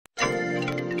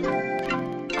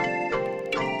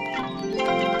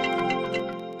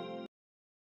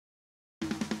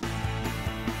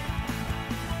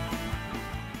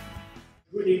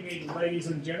evening, ladies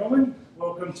and gentlemen.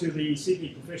 Welcome to the Sydney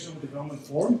Professional Development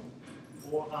Forum,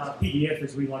 or PDF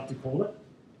as we like to call it.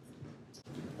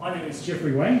 My name is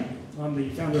Jeffrey Wang. I'm the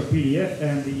founder of PDF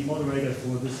and the moderator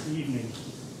for this evening.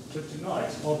 So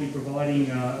tonight I'll be providing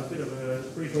a bit of a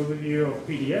brief overview of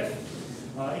PDF,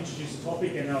 introduce the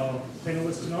topic and our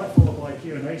panelists tonight, followed by a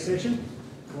Q&A session.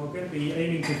 We're going to be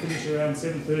aiming to finish around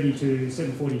 7:30 to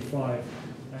 7:45.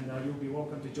 And you'll be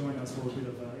welcome to join us for a bit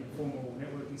of an informal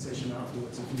networking session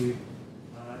afterwards if you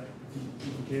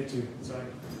care to. So,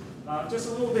 just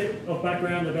a little bit of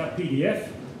background about PDF.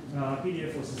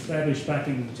 PDF was established back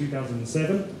in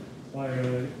 2007 by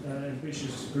an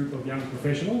ambitious group of young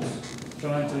professionals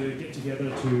trying to get together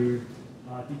to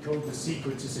decode the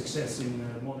secret to success in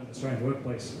the modern Australian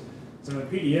workplace. So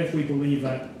at PDF, we believe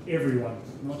that everyone,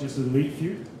 not just the elite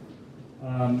few,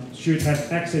 should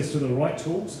have access to the right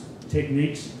tools,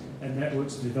 techniques and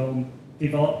networks to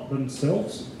develop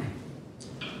themselves.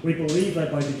 We believe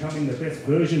that by becoming the best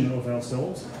version of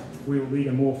ourselves, we will lead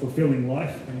a more fulfilling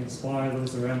life and inspire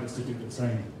those around us to do the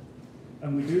same.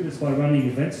 And we do this by running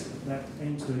events that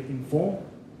aim to inform,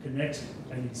 connect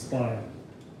and inspire.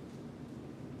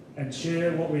 And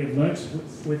share what we have learnt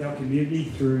with our community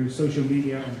through social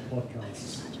media and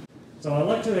podcasts. So I'd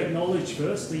like to acknowledge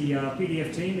first the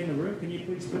PDF team in the room. Can you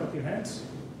please put up your hands?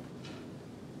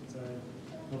 So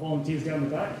the volunteers down the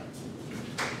back.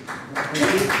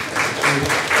 Thank you.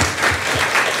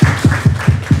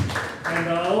 And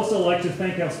I'd also like to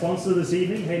thank our sponsor this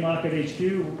evening, Haymarket HQ,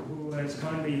 who has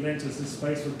kindly lent us this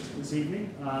space for this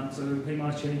evening. So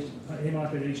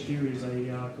Haymarket HQ is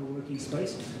a co-working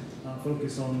space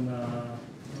focused on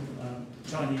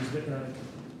Chinese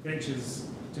ventures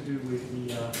to do with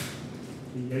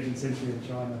the Asian century in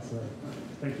China. So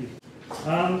thank you.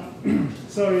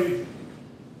 So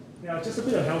now just a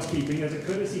bit of housekeeping. As a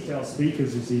courtesy to our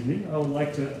speakers this evening, I would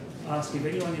like to ask if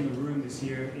anyone in the room is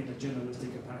here in a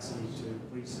journalistic capacity to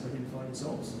please identify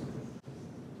yourselves.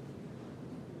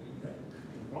 Okay.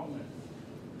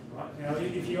 Right. Now,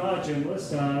 if you are a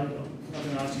journalist, I'm not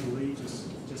going to ask you to leave,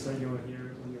 just say you're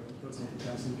here in your personal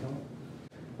capacity.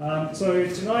 So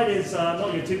tonight is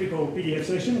not your typical PDF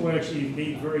session. We're actually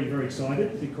indeed very, very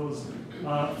excited because,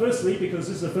 firstly, because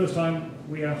this is the first time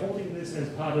we are holding this as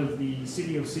part of the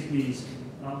City of Sydney's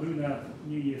Lunar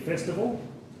New Year Festival.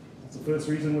 That's the first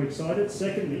reason we're excited.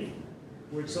 Secondly,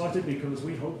 we're excited because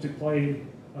we hope to play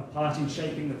a part in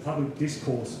shaping the public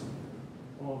discourse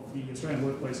of the Australian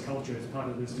workplace culture as part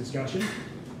of this discussion.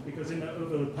 Because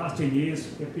over the past 10 years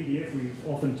at PDF, we've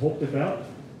often talked about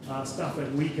stuff that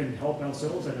we can help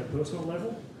ourselves at a personal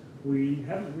level. We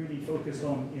haven't really focused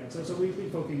on, so we've been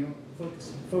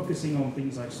focusing on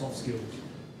things like soft skills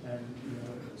and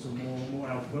so more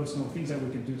our personal things that we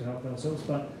can do to help ourselves.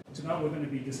 But tonight we're going to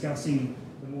be discussing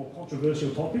the more controversial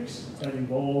topics that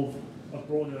involve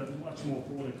much more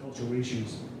broader cultural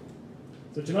issues.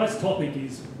 So tonight's topic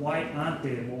is, why aren't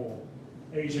there more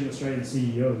Asian Australian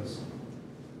CEOs?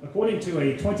 According to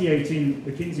a 2018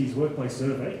 McKinsey's workplace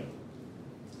survey,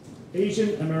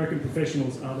 Asian American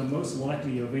professionals are the most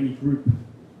likely of any group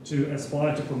to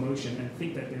aspire to promotion and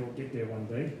think that they will get there one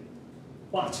day,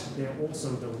 but they're also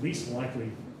the least likely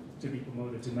to be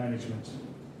promoted to management.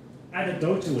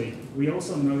 Anecdotally, we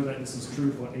also know that this is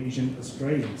true for Asian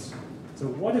Australians. So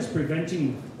what is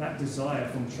preventing that desire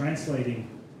from translating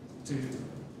to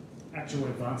actual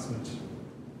advancement?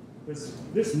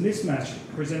 This mismatch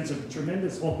presents a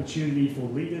tremendous opportunity for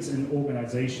leaders and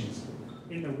organizations.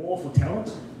 In the war for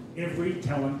talent, every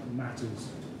talent matters.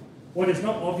 What is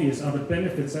not obvious are the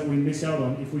benefits that we miss out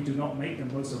on if we do not make the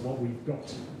most of what we've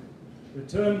got. The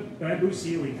term bamboo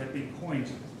ceiling had been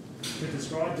coined to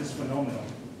describe this phenomenon.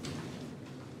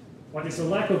 But is the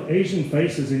lack of Asian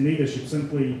faces in leadership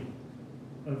simply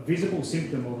a visible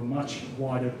symptom of a much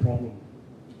wider problem?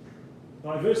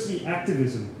 Diversity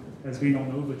activism has been on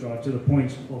overdrive to the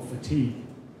point of fatigue,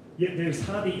 yet there's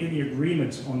hardly any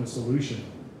agreement on the solution.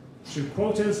 Should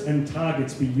quotas and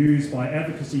targets be used by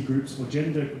advocacy groups for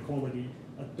gender equality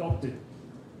adopted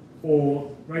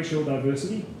for racial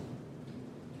diversity?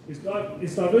 Is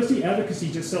diversity advocacy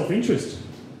just self-interest?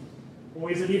 Or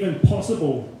is it even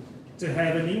possible to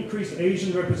have an increased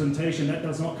Asian representation that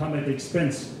does not come at the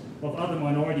expense of other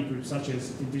minority groups such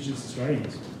as Indigenous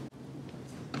Australians?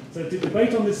 So to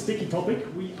debate on this sticky topic,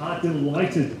 we are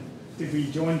delighted to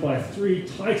be joined by three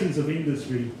titans of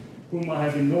industry whom I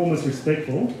have enormous respect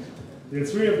for. They're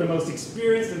three of the most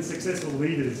experienced and successful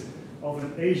leaders of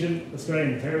an Asian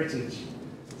Australian heritage.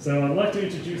 So I'd like to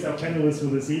introduce our panelists for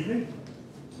this evening.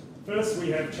 First, we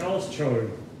have Charles Cho.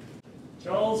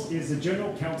 Charles is the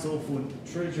General Counsel for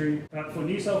Treasury, for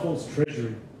New South Wales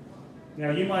Treasury.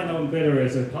 Now, you might know him better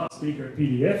as a past speaker at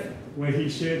PDF, where he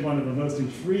shared one of the most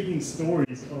intriguing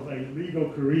stories of a legal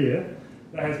career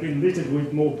that has been littered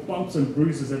with more bumps and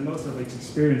bruises than most of us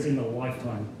experience in a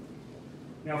lifetime.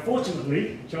 Now,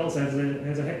 fortunately, Charles has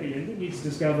a happy ending. He's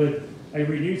discovered a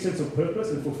renewed sense of purpose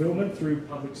and fulfilment through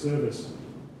public service.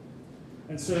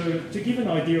 And so, to give an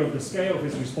idea of the scale of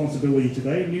his responsibility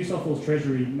today, New South Wales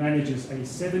Treasury manages a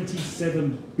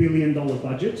 $77 billion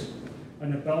budget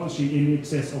and a balance sheet in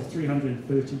excess of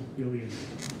 $330 billion.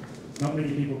 Not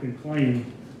many people can claim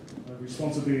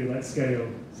responsibility of that scale.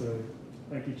 So,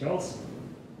 thank you, Charles.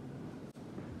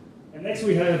 And next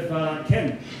we have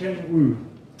Ken Wu.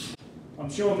 I'm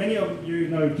sure many of you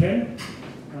know Ken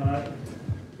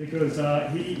because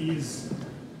he's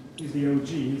the OG.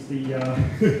 He's the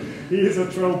he is a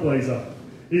trailblazer.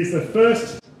 He's the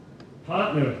first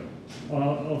partner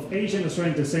of Asian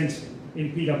Australian descent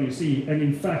in PwC, and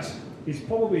in fact, he's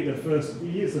probably the first.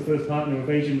 He is the first partner of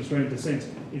Asian Australian descent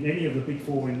in any of the big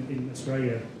four in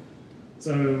Australia.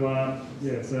 So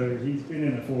yeah, so he's been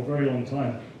in it for a very long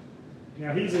time.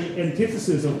 Now he's an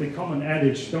antithesis of the common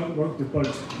adage, "Don't rock the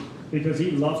boat," because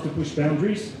he loves to push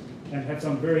boundaries and have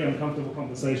some very uncomfortable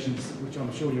conversations, which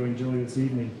I'm sure you'll enjoy this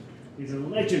evening. He's a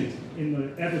legend in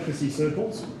the advocacy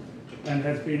circles and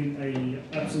has been an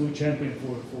absolute champion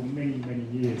for many, many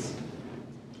years.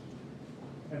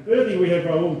 And thirdly, we have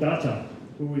Rahul Dutta,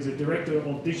 who is a Director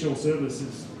of Digital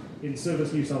Services in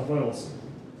Service New South Wales.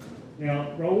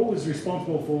 Now, Rahul is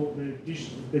responsible for the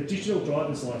digital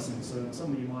driver's license. So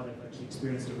some of you might have actually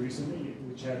experienced it recently,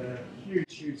 which had a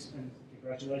huge, and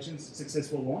congratulations,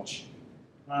 successful launch.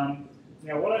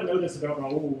 Now, what I noticed about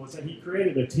Rahul was that he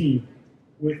created a team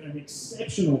with an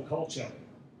exceptional culture.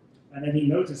 And then he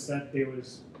noticed that there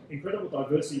was incredible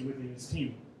diversity within his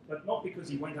team, but not because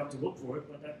he went out to look for it,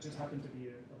 but that just happened to be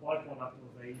a byproduct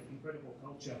of an incredible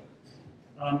culture.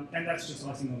 And that's just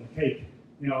icing on the cake.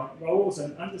 Now, Rahul's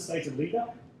an understated leader.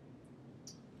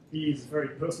 He is very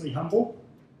personally humble,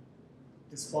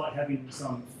 despite having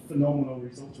some phenomenal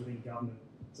results within government.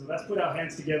 So let's put our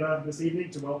hands together this evening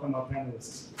to welcome our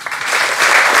panelists.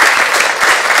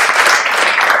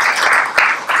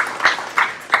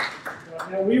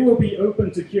 Now, we will be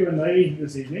open to Q&A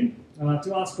this evening.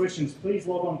 To ask questions, please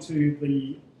log on to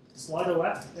the Slido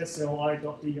app,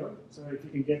 sli.do. So if you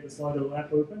can get the Slido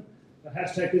app open. The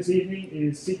hashtag this evening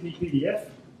is SydneyPDF.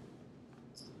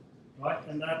 Right,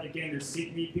 and that again is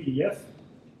SydneyPDF.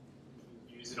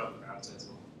 Use it on the browser as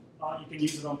well. You can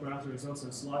use it on browser as well, so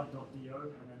slide.do,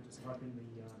 and then just type in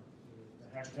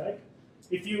the hashtag.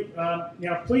 If you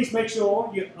now, please make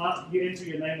sure you enter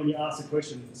your name when you ask a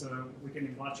question, so we can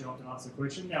invite you up to ask a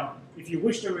question. Now, if you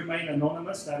wish to remain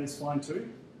anonymous, that is fine too.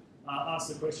 Ask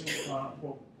the question,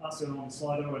 or ask it on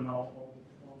Slido, and I'll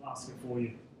ask it for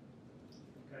you.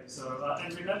 Okay. So,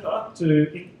 and remember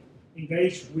to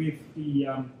engage with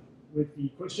the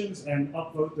questions and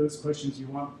upvote those questions you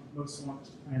most want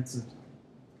answered.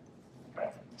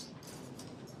 Okay.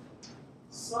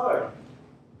 So,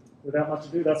 without much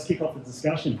ado, let's kick off the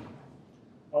discussion.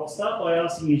 I'll start by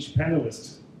asking each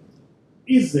panelist,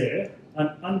 is there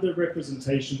an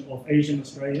underrepresentation of Asian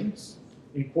Australians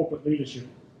in corporate leadership?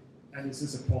 And is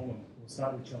this a problem? We'll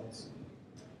start with Charles.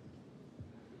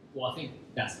 Well, I think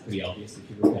that's pretty obvious if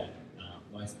you look at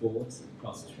most boards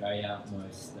across Australia,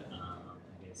 most,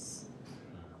 I guess,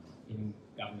 in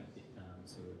government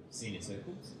sort of senior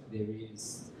circles, there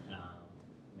is,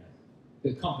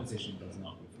 the composition does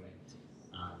not reflect,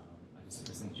 I guess, the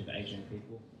percentage of Asian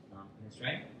people in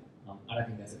Australia. I don't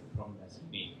think that's a problem that's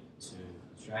unique to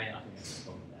Australia. I think that's a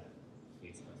problem that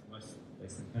is most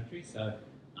Western countries. So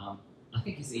I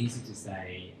think it's easy to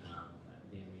say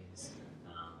there is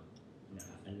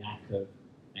a lack of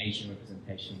Asian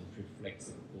representation which reflects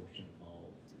the proportion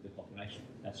of the population.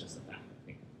 That's just a fact, I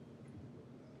think.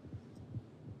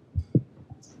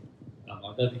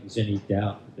 I don't think there's any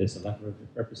doubt that there's a lack of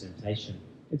representation.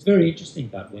 It's very interesting,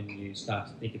 but when you start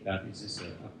to think about, is this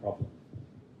a problem?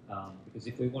 Because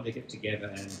if we want to get together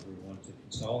and we want to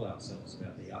console ourselves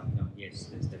about the outcome, yes,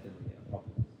 there's definitely a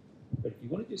problem. But if you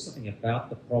want to do something about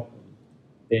the problem,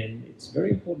 then it's very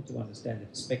important to understand the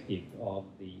perspective of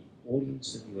the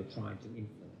audience that you are trying to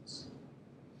influence.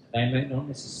 They may not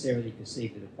necessarily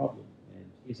perceive it a problem, and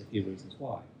here's a few reasons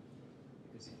why.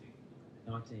 Because if you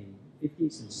look at the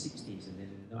 1950s and 60s, and then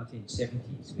in the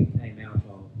 1970s, we came out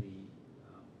of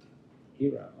the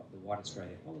era of the White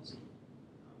Australia policy,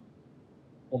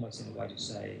 almost in a way to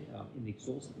say, in the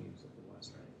exhaustive use of the White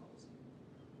Australia policy.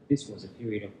 This was a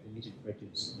period of permitted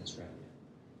prejudice in Australia.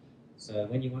 So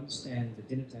when you understand the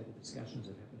dinner table discussions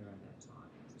that happened around that time,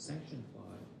 sanctioned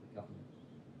by the government,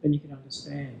 then you can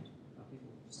understand how people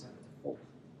started to fault,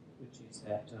 which is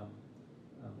that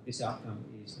this outcome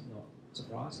is not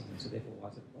surprising, and so therefore why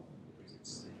is it a problem? Because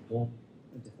it's the norm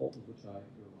and default with which I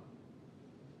grew up.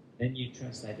 Then you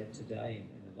translate that today,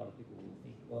 and a lot of people will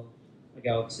think, well, I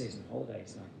go overseas on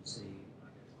holidays and I can see when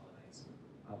I go to holidays,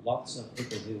 lots of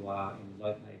people who are in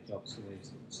low-paid jobs who are in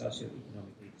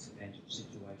socio-economically disadvantaged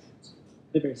situations.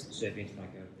 They're very subservient when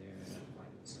I go over there and I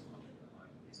find this my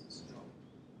business job.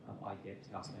 I get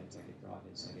housemates, I get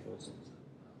drivers, I get all sorts of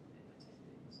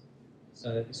attendees.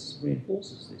 So this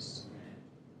reinforces this. And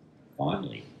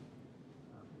finally,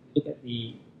 look at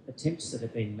the attempts that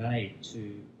have been made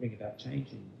to bring about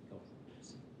change in cultural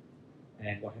policy.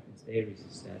 And what happens there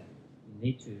is that you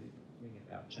need to bring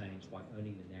about change by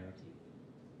owning the narrative.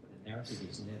 But the narrative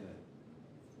is never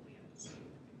fully understood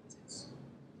because it's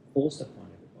forced upon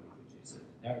everybody, which is that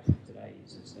the narrative today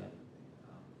is that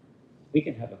we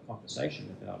can have a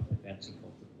conversation about advancing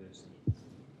cultural diversity,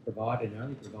 provided and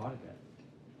only provided that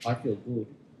I feel good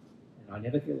and I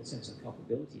never feel a sense of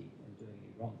culpability in doing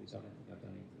any wrong because I don't think I've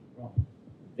done anything wrong.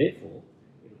 Therefore,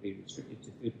 it will be restricted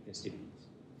to food festivities.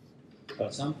 But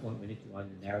at some point, we need to own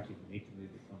the narrative, we need to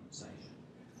move the conversation.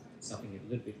 Something a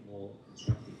little bit more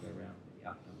constructive around the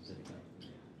outcomes that are going from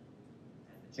there.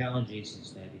 And the challenge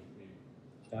is that if we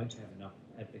don't have enough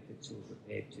advocates who are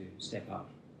prepared to step up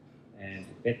and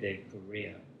bet their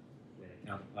career where the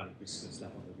counterparty risks a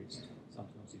slap on the wrist,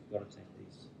 sometimes you've got to take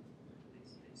these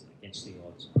against the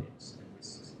odds bets and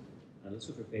risks. Unless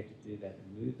we're prepared to do that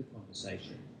and move the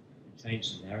conversation and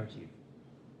change the narrative,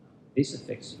 this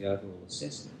affects the overall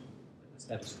assessment that the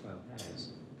status quo has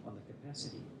on the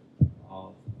capacity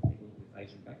of people with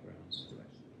Asian backgrounds to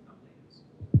actually become leaders.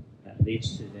 That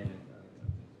leads to then a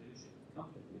conclusion of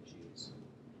comfort, which is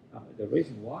the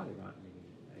reason why there aren't many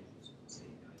Asians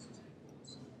CEOs and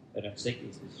boards. They don't seek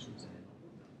these positions and they're not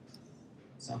good enough.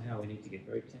 Somehow we need to get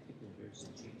very technical and very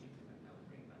strategic about how we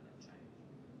bring about that change.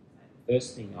 And the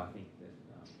first thing I think that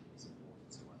is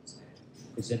important to understand,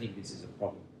 presenting this as a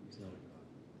problem is not a good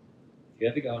idea. If you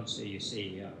ever go and see your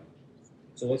CEO,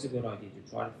 it's always a good idea to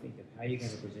try to think of how you're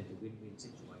going to present a win-win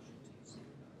situation to your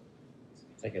CEO.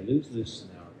 If you take a lose-lose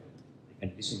scenario, they're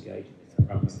going to disengage and they're going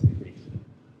to run away with pretty good.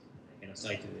 They're going to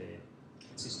say to their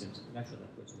systems, make sure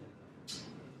that person never comes.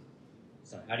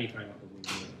 So how do you frame up a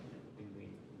win-win? And the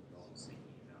win-win involves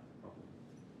thinking about the problem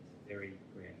in a very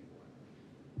creative way.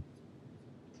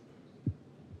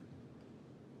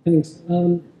 Thanks.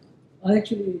 I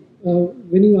actually,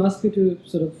 when you asked me to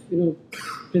sort of,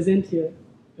 present here,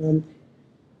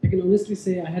 I can honestly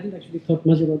say I hadn't actually thought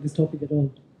much about this topic at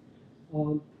all.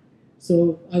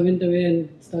 So I went away and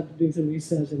started doing some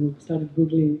research and started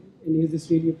Googling, and is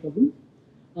this really a problem?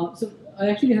 So I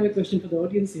actually have a question for the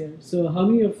audience here. So how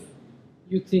many of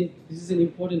you think this is an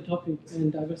important topic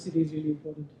and diversity is really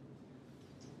important?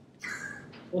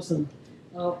 Awesome.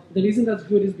 The reason that's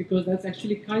good is because that's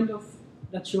actually kind of,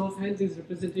 that show of hands is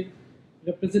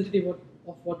representative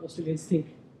of what Australians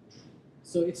think.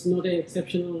 So it's not an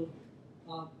exceptional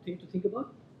thing to think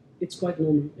about. It's quite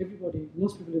normal.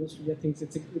 Most people in Australia think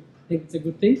it's a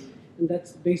good thing, and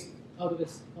that's based out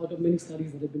of many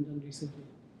studies that have been done recently.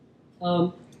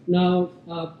 Now,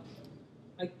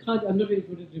 I'm not very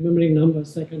good at remembering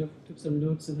numbers, so I kind of took some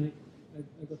notes and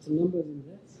I got some numbers in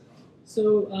there.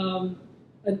 So,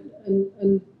 and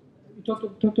we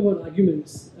talked about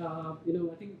arguments. I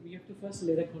think we have to first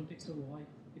lay the context of why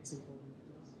it's important.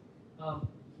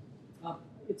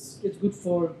 It's good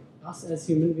for us as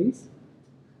human beings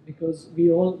because we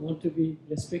all want to be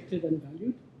respected and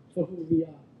valued for who we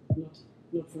are,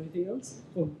 not for anything else,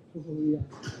 for who we are.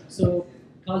 So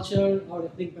culture, our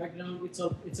ethnic background, it's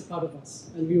a part of us,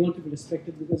 and we want to be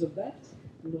respected because of that,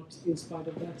 not in spite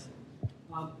of that.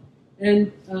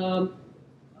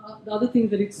 The other thing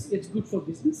that it's good for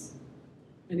business,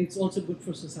 and it's also good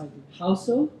for society. How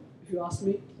so? If you ask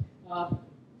me,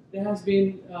 there has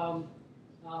been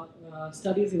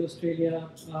studies in Australia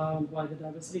by the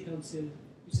Diversity Council,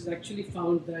 which has actually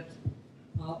found that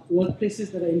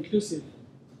workplaces that are inclusive,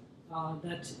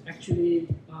 that actually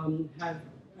have,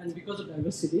 and because of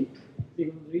diversity,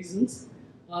 because of reasons,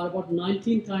 are about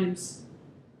 19 times,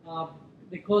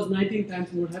 they cause 19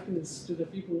 times more happiness to the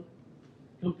people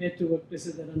compared to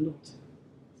workplaces that are not.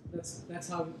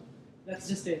 That's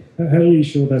just it. How are you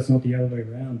sure that's not the other way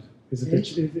around? Is it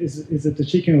the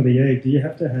chicken or the egg? Do you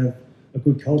have to have a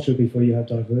good culture before you have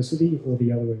diversity, or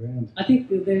the other way around? I think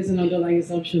there is an underlying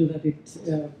assumption that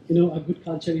a good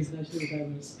culture is naturally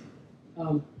diverse.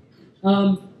 You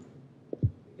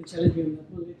can challenge me on that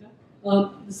one later.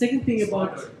 The second thing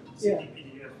about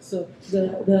so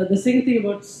the second thing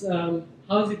about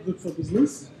how is it good for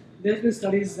business? There's been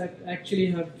studies that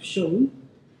actually have shown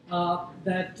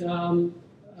that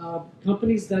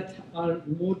companies that are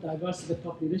more diverse in the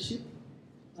top leadership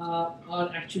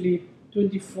are actually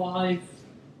 25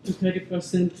 to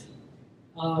 30%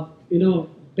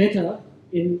 better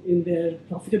in their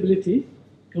profitability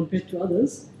compared to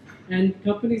others. And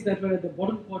companies that were at the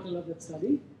bottom quartile of that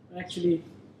study are actually,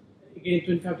 again,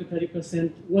 25 to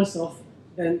 30% worse off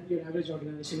than your average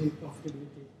organization in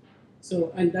profitability.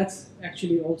 So, and that's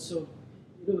actually also,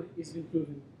 is been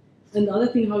proven. And the other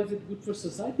thing, how is it good for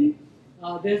society?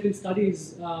 There have been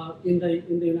studies in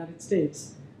the United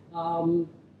States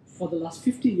for the last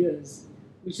 50 years,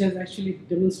 which has actually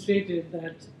demonstrated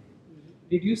that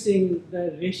reducing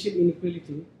the racial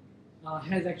inequality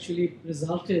has actually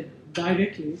resulted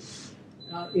directly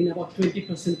in about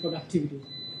 20% productivity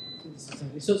in the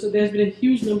society. So there's been a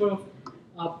huge number of,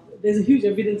 there's a huge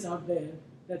evidence out there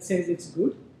that says it's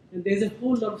good, and there's a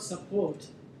whole lot of support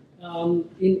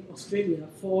in Australia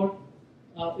for,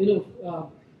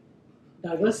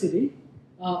 diversity.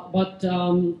 But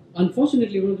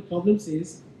unfortunately, one of the problems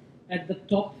is at the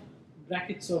top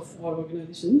brackets of our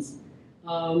organizations,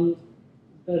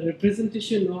 the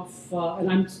representation of,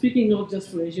 and I'm speaking not just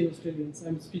for Asian Australians,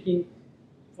 I'm speaking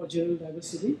for general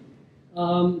diversity.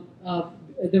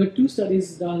 There were two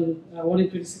studies done, one in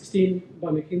 2016 by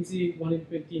McKinsey, one in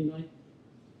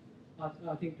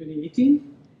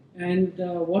 2018. And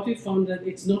what we found that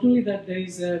it's not only that there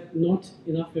is not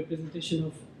enough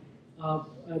representation of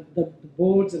the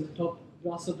boards and the top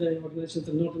brass of the organizations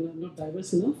are not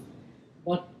diverse enough,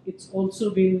 but it's also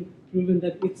been proven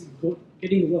that it's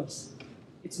getting worse.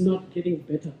 It's not getting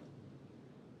better.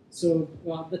 So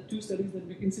the two studies that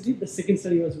McKinsey did, the second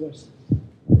study was worse.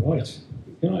 Right.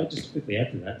 Can I just quickly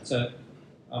add to that? So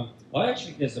I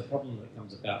actually think there's a problem that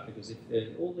comes about because if there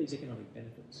are all these economic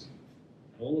benefits,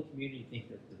 and all the community think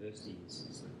that diversity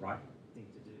is the right thing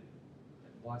to do,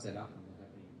 then why is that outcome not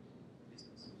happening in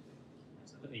business?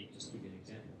 So let me just give you an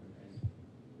example.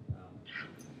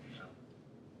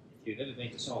 If you've ever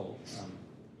been to Seoul,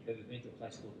 you've ever been to a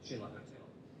place called the Shilla Hotel.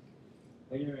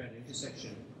 When you're at an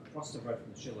intersection across the road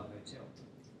from the Shilla Hotel,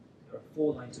 there are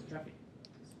 4 lanes of traffic.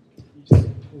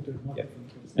 Yep.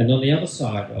 And on the other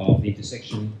side of the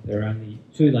intersection, there are only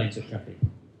 2 lanes of traffic.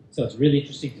 So it's really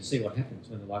interesting to see what happens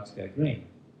when the lights go green.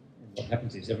 And what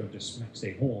happens is everyone just smacks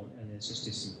their horn and there's just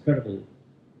this incredible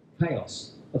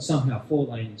chaos. But somehow 4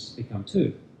 lanes become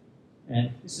 2.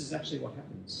 And this is actually what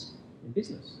happens in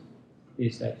business,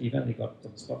 is that you've only got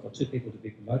on the spot got 2 people to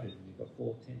be promoted and you've got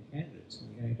 10 candidates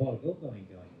and you're getting a lot of elbowing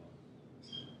going on.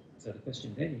 So the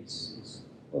question then is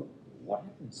well, what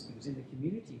happens? Because in the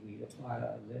community we apply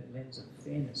a lens of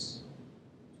fairness to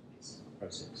this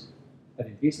process. But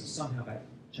in business somehow that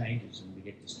changes and we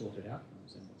get distorted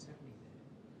outcomes and what's happening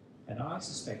there. And I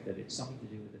suspect that it's something to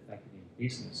do with the fact that in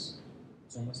business,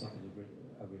 it's almost like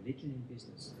a religion in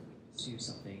business that we pursue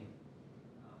something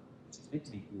which is meant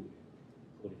to be good,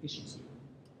 called efficiency.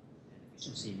 And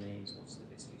efficiency means what's the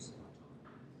best use of my time.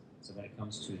 So when it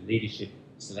comes to leadership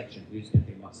selection, who's going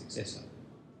to be my successor?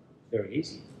 Very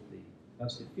easy. The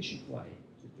most efficient way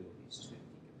to do it is to think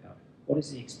about what is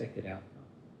the expected outcome.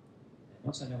 And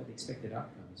once I know what the expected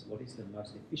outcome is, what is the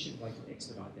most efficient way to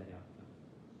expedite that outcome?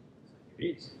 So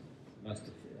here it is. The most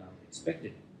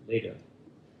expected leader,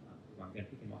 who I'm going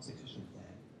to pick in my succession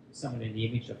plan, is someone in the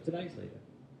image of today's leader.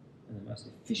 And the most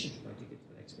efficient way to get to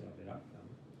that expedited outcome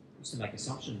is to make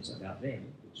assumptions about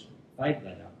them, which favour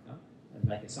that outcome, and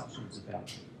make assumptions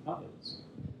about others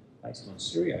based on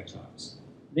stereotypes,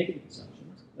 negative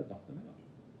assumptions that knock them out.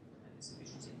 And this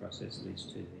efficiency process leads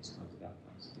to these kinds of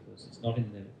outcomes because it's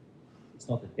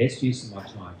not the best use of my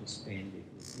time to spend it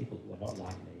with people who are not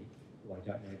like me, who I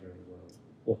don't know very well,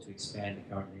 or to expand the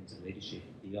current lens of leadership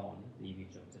beyond the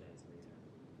image of today's leader.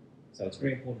 So it's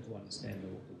very important to understand the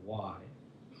why,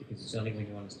 because it's only when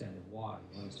you understand the why,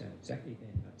 you understand exactly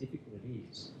then how difficult it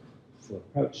is to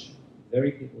approach the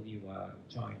very people you are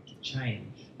trying to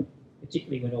change,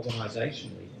 particularly when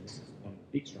organisationally, and this is one of the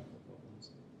big structural problems,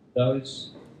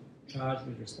 those charged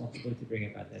with responsibility to bring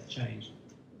about that change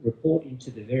report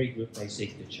into the very group they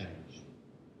seek to change.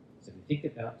 So if you think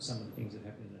about some of the things that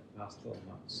happened in the past 12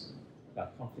 months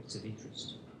about conflicts of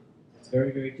interest, it's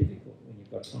very, very difficult when you've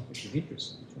got conflict of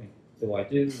interest between do I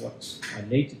do what I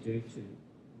need to do to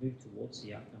move towards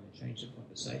the outcome and change the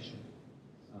conversation,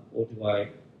 or do I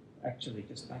actually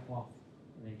just back off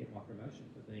and then get my promotion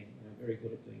for being very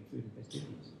good at doing food and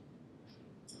festivities?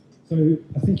 So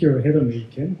I think you're ahead of me,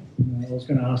 Ken. I was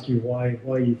going to ask you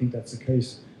why you think that's the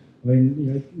case. I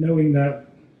mean, knowing that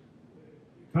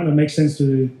it kind of makes sense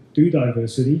to do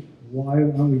diversity, why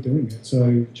aren't we doing it?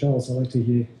 So Charles, I'd like to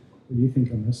hear what you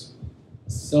think on this.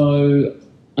 So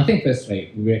I think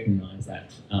firstly we recognise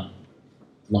that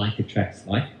like attracts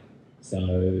like.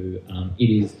 So it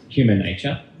is human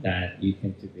nature that you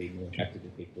tend to be more attracted to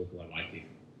people who are like you.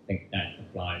 I think that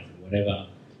applies to whatever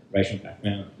racial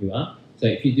background you are. So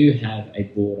if you do have a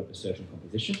board of a certain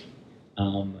composition,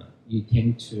 you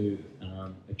tend to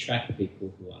attract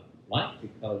people who are like,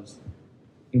 because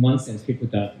in one sense, people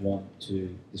don't want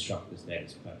to disrupt the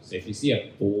status quo. So if you see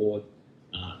a board,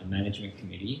 a management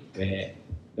committee where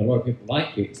a lot of people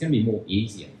like you, it's going to be more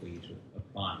easier for you to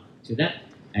apply to that.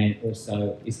 And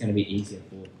also, it's going to be easier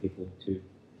for people to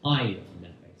hire you on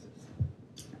that basis.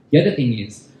 The other thing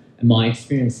is, and my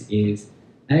experience is,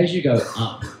 as you go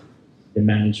up the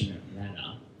management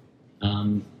ladder,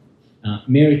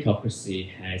 meritocracy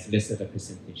has less of a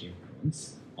percentage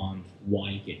influence on why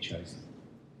you get chosen.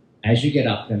 As you get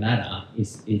up the ladder,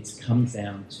 it comes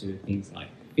down to things like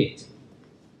fit.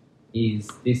 Is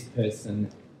this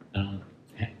person a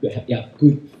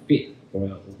good fit for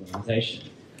our organisation?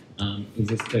 Is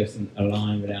this person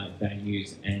aligned with our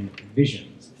values and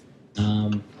visions?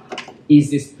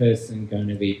 Is this person going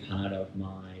to be part of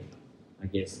my, I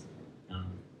guess,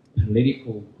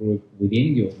 political group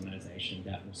within the organisation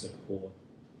that will support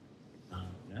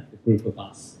the group of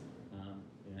us?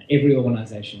 Every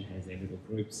organisation has their little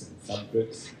groups and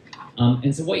subgroups.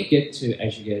 And so what you get to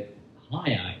as you get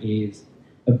higher is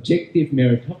objective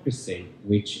meritocracy,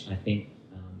 which I think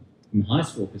from a high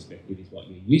school perspective is what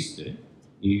you're used to.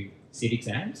 You sit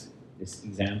exams, these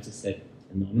exams are set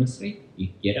anonymously, you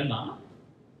get a mark,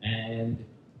 and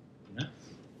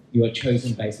you are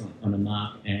chosen based on a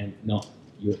mark and not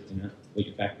your, what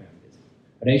your background is.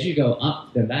 But as you go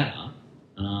up the ladder,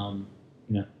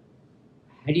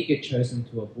 how do you get chosen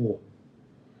to a board?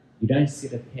 You don't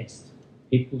sit a test.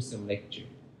 People select you.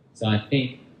 So I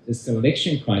think the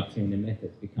selection criteria and the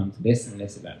methods becomes less and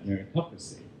less about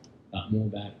meritocracy, but more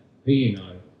about who you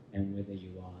know and whether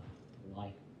you are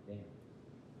like them.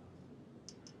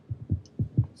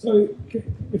 So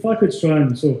if I could try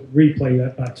and sort of replay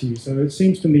that back to you. So it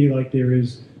seems to me like there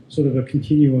is sort of a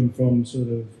continuum from sort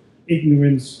of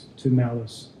ignorance to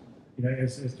malice,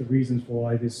 as the reasons for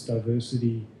why this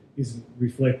diversity isn't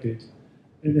reflected.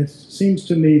 And it seems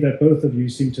to me that both of you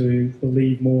seem to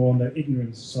believe more on the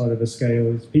ignorance side of the scale,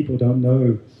 is people don't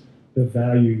know the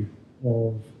value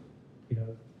of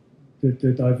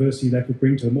the diversity that could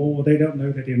bring to them, or they don't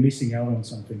know that they're missing out on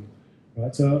something,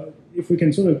 right? So if we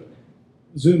can sort of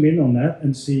zoom in on that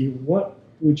and see what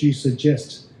would you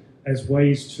suggest as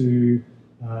ways to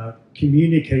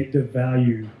communicate the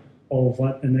value of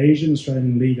what an Asian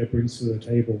Australian leader brings to the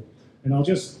table. And I'll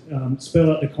just spell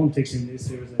out the context in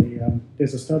this.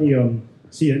 There's a study on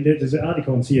CNN, there's an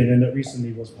article on CNN that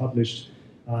recently was published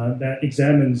that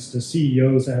examines the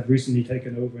CEOs that have recently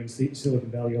taken over in Silicon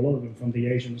Valley, a lot of them from the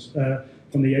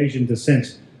Asian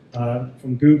descent,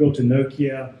 from Google to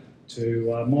Nokia to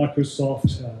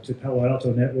Microsoft to Palo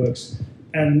Alto Networks.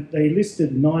 And they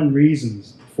listed 9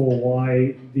 reasons for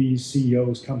why these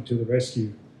CEOs come to the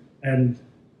rescue. And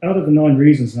out of the 9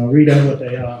 reasons, and I'll read out what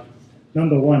they are.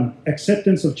 Number 1,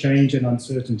 acceptance of change and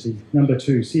uncertainty. Number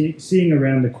 2, seeing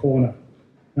around the corner.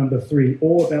 Number 3,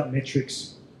 all about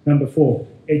metrics. Number 4,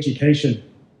 education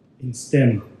in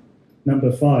STEM.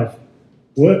 Number 5,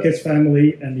 work as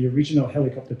family and the original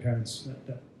helicopter parents.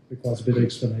 That requires a bit of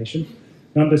explanation.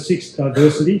 Number 6,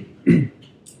 diversity.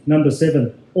 Number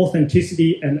 7,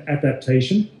 authenticity and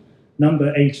adaptation.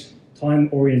 Number 8, time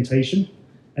orientation.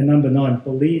 And number 9,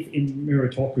 believe in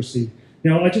meritocracy.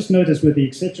 Now, I just noticed with the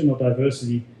exception of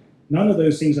diversity, none of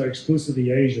those things are exclusively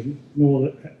Asian,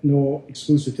 nor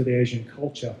exclusive to the Asian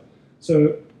culture.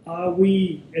 So are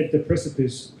we at the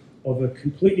precipice of a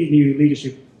completely new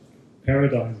leadership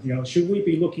paradigm? Should we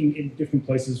be looking in different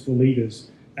places for leaders?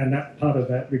 And that part of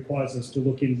that requires us to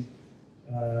look in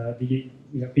the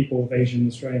people of Asian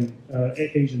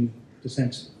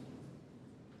descent.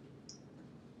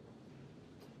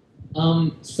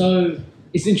 So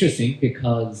it's interesting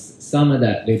because some of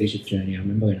that leadership journey, I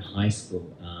remember in high school,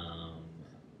 I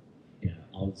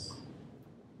was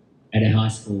at a high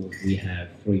school, we have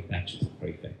 3 batches of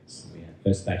prefects. We have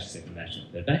first batch, second batch,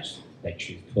 and third batch. They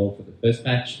choose 12 for the first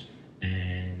batch,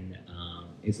 and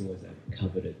it's always a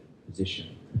coveted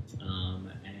position.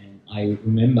 And I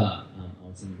remember I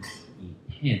was in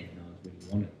year 10 and I really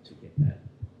wanted to get that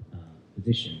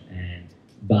position.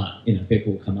 But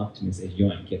people will come up to me and say, "You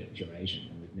won't get it, you're Asian,"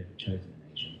 and we've never chosen an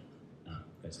Asian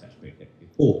first batch prefect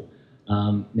before.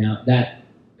 Now that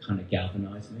kind of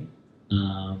galvanised me.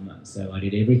 So I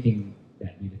did everything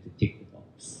that needed to tick the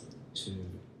box to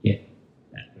get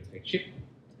that prefectship,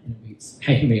 and it was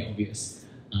painfully obvious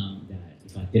that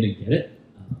if I didn't get it,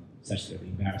 such that it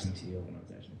would be embarrassing to the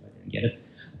organisation if I didn't get it.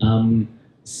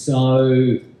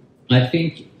 So I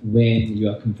think when you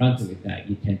are confronted with that,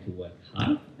 you tend to work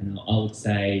hard. And I would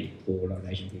say for a lot of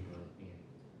Asian people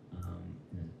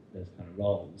in those kind of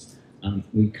roles,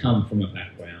 we come from a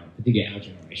background, particularly our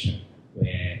generation,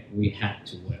 where we had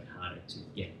to work harder to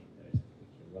get those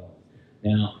particular roles.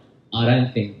 Now, I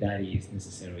don't think that is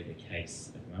necessarily the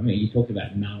case at the moment. You talk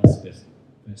about malice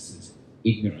versus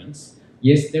ignorance.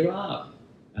 Yes, there are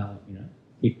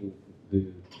people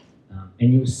who,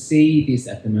 and you'll see this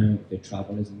at the moment with the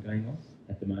tribalism going on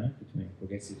at the moment between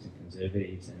progressives and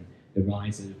conservatives, and the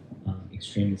rise of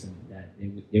extremism. That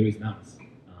there is malice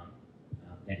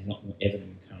that is not more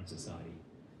evident in current society.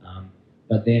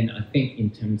 But then I think in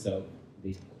terms of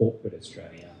the corporate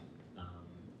Australia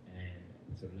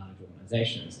and sort of large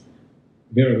organisations,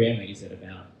 very rarely is it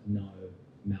about no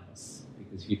malice,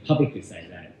 because if you publicly say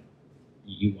that,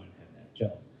 you won't have that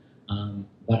job.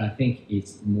 But I think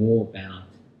it's more about,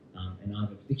 and I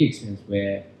have a particular experience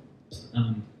where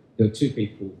there were two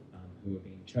people who were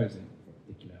being chosen for a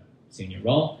particular senior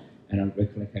role, and I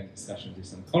recollect having discussions with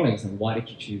some colleagues on why did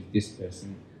you choose this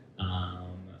person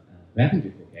who happened to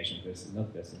be Caucasian versus another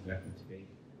person who happened to be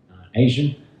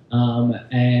Asian,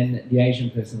 and the Asian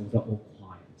person was a lot more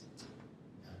quiet.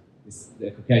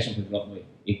 The Caucasian was a lot more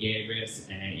gregarious,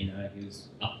 and he was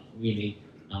up really,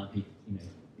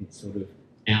 it's sort of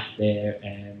out there,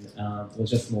 and was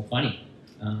just more funny.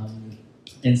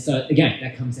 And so again,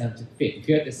 that comes down to fit. If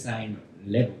you're at the same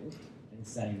level and the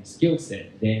same skill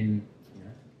set, then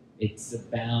it's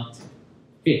about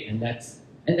fit, and that's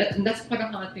quite a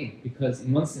hard thing, because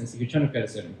in one sense, if you're trying to create a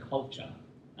certain culture,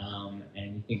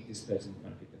 and you think this person is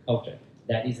going to fit the culture,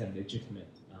 that is a legitimate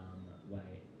way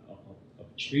of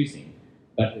choosing.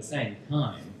 But at the same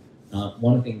time,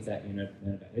 one of the things that you know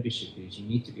about leadership is you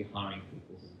need to be hiring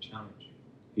people who challenge you.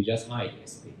 If you just hire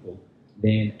yes people,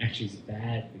 then actually it's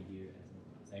bad for you as an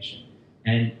organisation.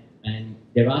 And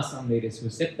there are some leaders who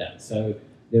accept that. So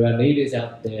there are leaders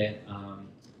out there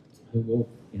who will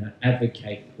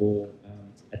advocate for,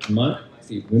 at the moment, I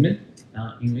see women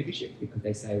in leadership, because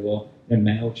they say, well, the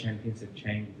male champions of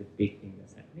change is a big thing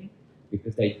that's happening,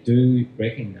 because they do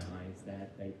recognise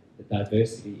that the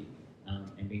diversity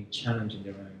and being challenged in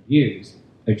their own views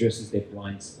addresses their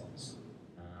blind spots.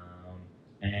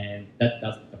 And that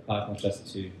does apply not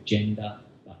just to gender,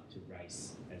 but to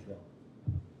race as well.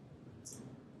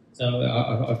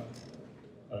 So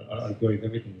I agree with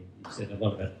everything you said. A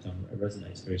lot of that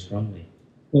resonates very strongly.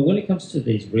 Well, when it comes to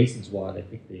these reasons why they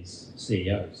pick these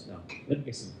CEOs, let me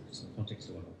get some context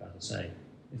to what I'm about to say.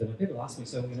 Is that when people ask me,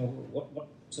 so what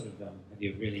sort of have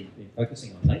you really been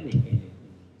focusing on lately in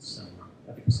some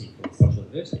advocacy for cultural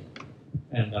diversity?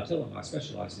 And I tell them I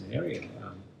specialise in an area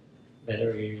that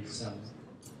there is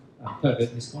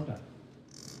covert misconduct.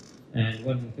 And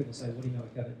when people say, what do you know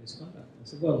about covert misconduct? I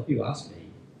said, well, if you ask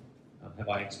me, have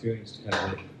I experienced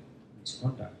covert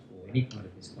misconduct or any kind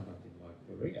of misconduct in my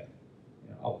career,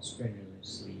 I will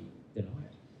strenuously deny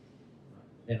it.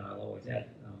 Then I'll always add,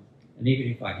 and even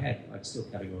if I had, I'd still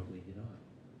categorically deny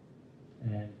it.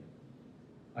 And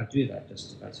I do that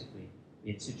just to basically be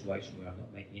in a situation where I'm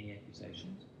not making any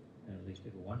accusations, and at least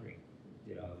people wondering,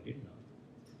 did I or didn't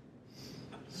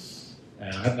I?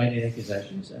 And I haven't made any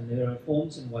accusations, and there are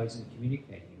forms and ways of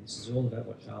communicating. This is all about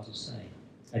what Charles is saying.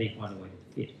 How do you find a way to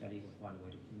fit? How do you find a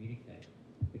way to communicate?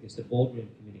 Because the boardroom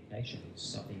communication is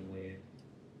something where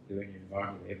you're in an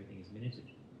environment where everything is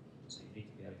minuted. So you need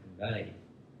to be able to convey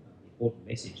the important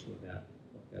message about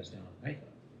what goes down on paper,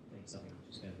 being something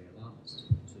which is going to be alarmist,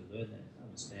 to learn that,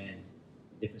 understand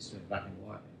the difference between black and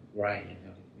white and grey, and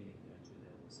how to communicate on two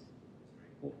levels. It's very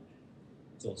important.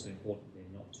 It's also important then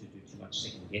not to do too much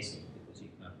second guessing, because you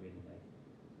can't really make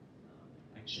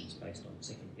actions based on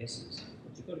second guesses.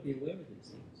 But you've got to be aware of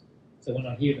these things. So when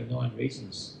I hear the 9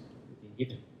 reasons we've been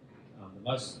given, the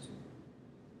most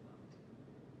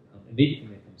immediate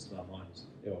thing that comes to our mind is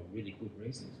there are really good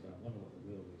reasons, but I wonder what the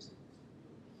real reason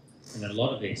is. And a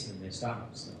lot of these, when they're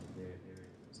startups, they're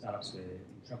startups where they're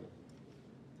in trouble.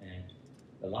 And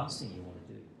the last thing you want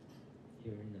to do, if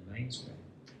you're in the mainstream,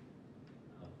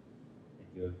 and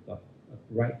you've got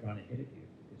a great run ahead of you,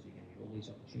 because you're going to get all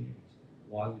these opportunities,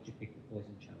 why would you pick the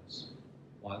poison chalice?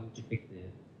 Why would you pick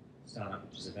the startup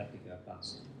which is about to go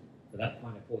bust? For that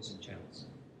kind of poison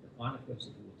chalice, the kind of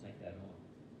person who will take that on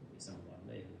will be someone like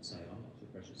me who would say, I'm not too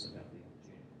precious about the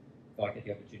opportunity. If I get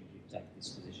the opportunity to take this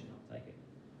position, I'll take it.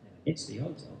 And against the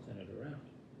odds, I'll turn it around.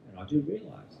 And I do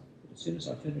realise that as soon as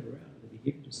I turn it around, it'll be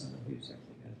given to someone who's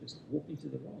actually going to just walk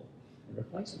into the role and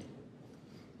replace me.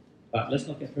 But let's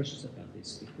not get precious about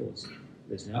this, because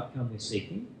there's an outcome we're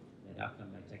seeking. That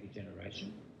outcome may take a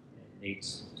generation, and it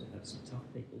needs to have some tough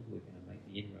people who are going to make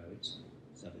the inroads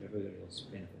so that everybody else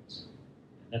benefits.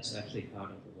 And that's actually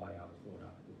part of the way I was brought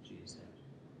up, which is that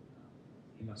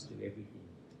you must do everything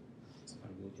as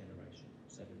part of your generation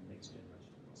so that the next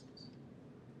generation prospers,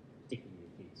 particularly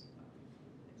your kids, the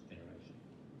next generation.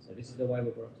 So this is the way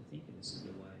we're brought up to think, and this is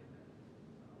the way that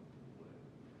we work.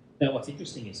 Now, what's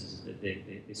interesting is that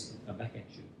this can come back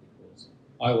at you, because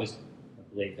I always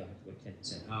believed I had to work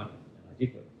 10% harder, and I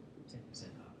did work 10%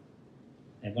 harder.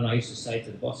 And when I used to say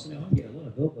to the boss, I get a lot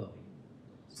of elbowing.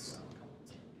 So,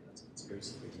 that's a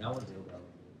conspiracy theory. No one's elbowing.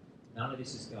 None of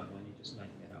this is going on. You're just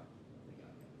making it up.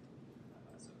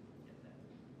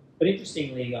 But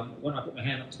interestingly, when I put my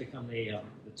hand up to become the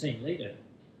team leader,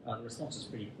 the response was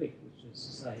pretty quick, which was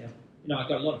to say, I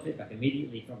got a lot of feedback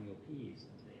immediately from your peers.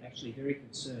 They're actually very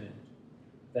concerned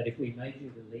that if we made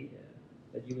you the leader,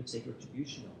 that you would seek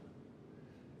retribution on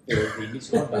them for the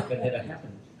misconduct that never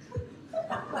happened.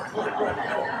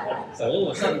 So all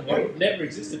of a sudden, what never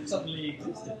existed suddenly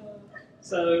existed.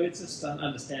 So it's just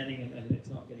understanding, and it's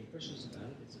not getting precious about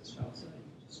it. It's as Charles said,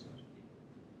 you just got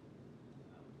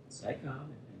to stay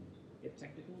calm and get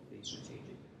tactical, be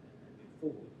strategic, and move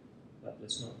forward. But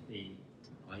let's not be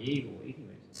naive or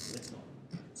ignorant. Let's not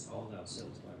console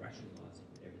ourselves by rationalising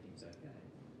that everything's okay.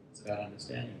 It's about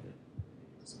understanding that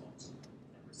response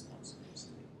needs to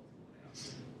be well thought out.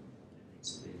 It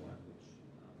needs to be one which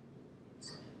is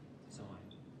designed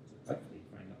to hopefully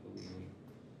frame up a win-win.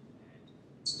 And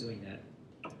it's doing that,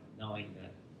 knowing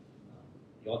that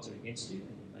the odds are against you,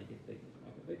 and you may get beaten.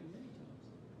 I got beaten many times,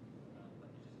 but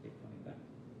you just keep coming back.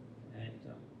 And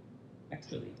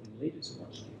actually, when leaders are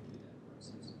watching you through that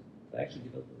process, they actually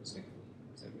develop a respect for you,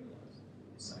 because they realise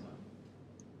there's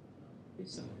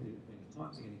someone who, when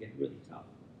times are going to get really tough,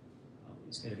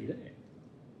 is going to be there.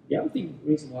 The other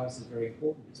reason why this is very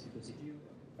important is because if you're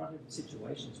confronted with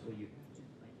situations where you have to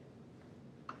make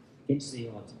it against the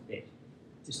odds bet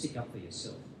to stick up for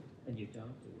yourself, and you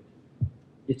don't do it,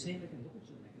 your team are going to look at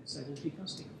you and they can say, well, if you can't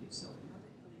stick up for yourself, how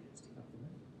the hell are you going to stick up for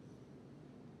me?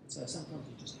 So sometimes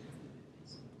you just have to do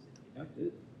these things. If you don't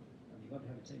do them, you've got to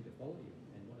have a team to follow you.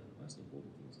 And one of the most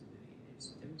important things to do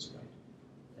is demonstrate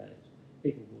that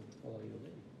people will follow your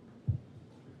lead.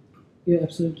 Yeah,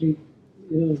 absolutely.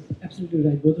 Absolutely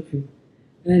right, both of you.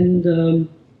 And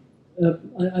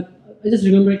I just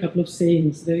remember a couple of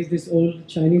sayings. There is this old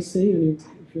Chinese saying, and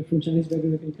if you're from Chinese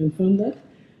background, you can confirm that.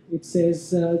 It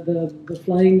says the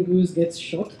flying goose gets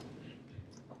shot,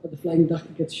 or the flying duck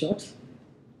gets shot.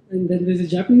 And then there's a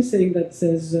Japanese saying that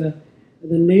says the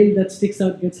nail that sticks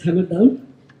out gets hammered down.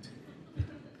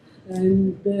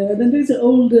 And then there's an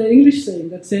old English saying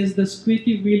that says the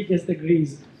squeaky wheel gets the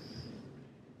grease.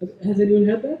 Has anyone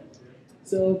heard that?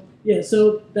 So yeah,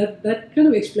 so that kind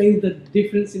of explains the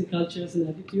difference in cultures and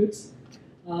attitudes,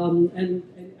 and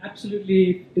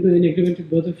absolutely, in agreement with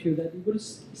both of you that you've got to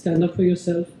stand up for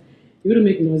yourself. You've got to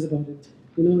make noise about it.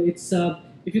 It's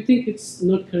if you think it's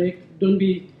not correct, don't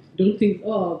think,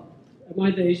 oh, am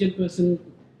I the Asian person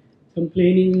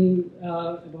complaining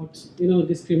about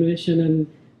discrimination, and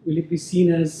will it be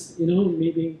seen as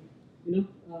maybe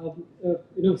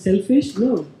selfish?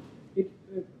 No.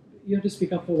 You have to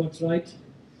speak up for what's right,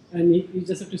 and you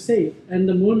just have to say it. And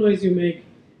the more noise you make,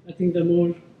 I think the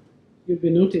more you'll be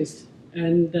noticed.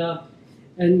 And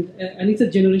it's a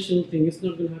generational thing. It's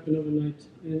not going to happen overnight.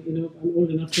 I'm old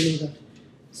enough to know that.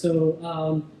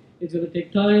 So it's going to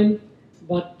take time.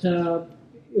 But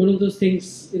one of those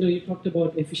things, you talked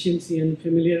about efficiency and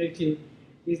familiarity,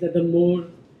 is that the more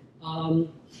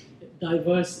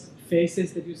diverse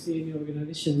faces that you see in your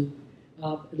organization,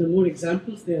 the more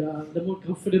examples there are, the more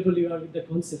comfortable you are with the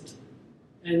concept,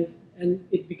 and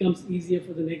it becomes easier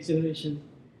for the next generation.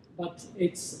 But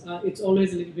it's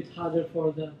always a little bit harder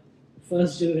for the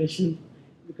first generation,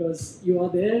 because you are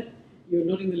there, you're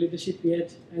not in the leadership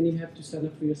yet, and you have to stand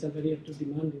up for yourself and you have to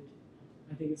demand it.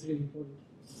 I think it's really important.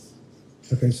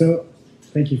 Okay, so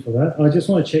thank you for that. I just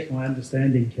want to check my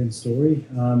understanding, Ken's story.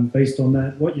 Based on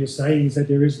that, what you're saying is that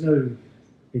there is no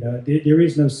there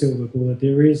is no silver bullet.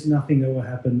 There is nothing that will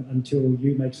happen until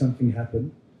you make something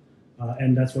happen,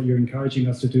 and that's what you're encouraging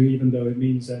us to do. Even though it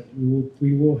means that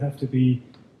we will have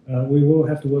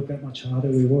to work that much harder.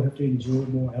 We will have to endure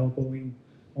more elbowing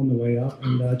on the way up.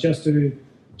 And just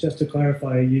to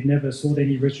clarify, you never sought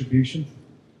any retribution.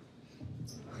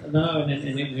 No, and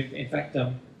in fact,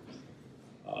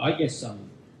 I guess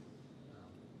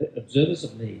observers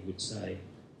of me would say,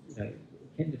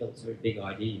 Ken develops very big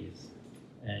ideas.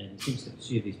 And he seems to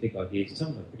pursue these big ideas, and some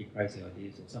of them are pretty crazy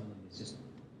ideas, and some of them is just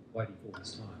waiting for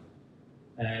his time.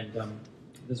 And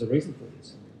there's a reason for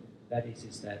this, and that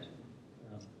is that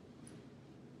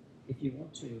if you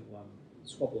want to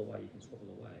squabble away, you can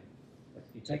squabble away. But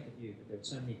if you take the view that there are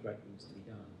so many great things to be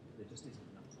done, there just isn't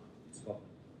enough time to squabble.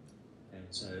 And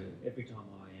so every time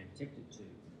I am tempted to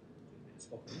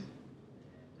swap in,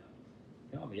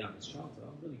 and I'm a youngest child, so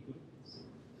I'm really good at this.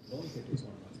 Drawing people is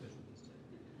one of my specialties too.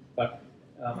 But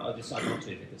I decide not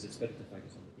to because it's better to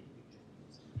focus on the big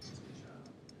picture.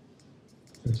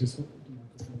 So just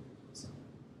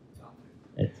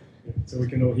so we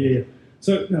can all hear you.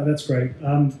 So no, that's great.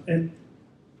 And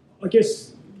I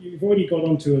guess you've already got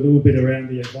onto a little bit around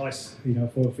the advice,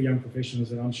 for young professionals,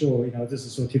 and I'm sure this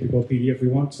is sort of typical PDF. We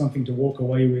want something to walk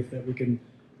away with that we can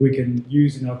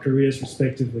use in our careers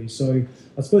respectively. So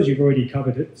I suppose you've already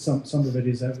covered it. Some of it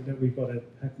is that we've got to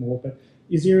have more. But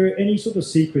is there any sort of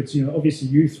secrets? Obviously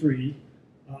you three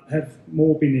have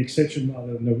more been the exception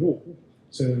rather than the rule.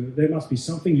 So there must be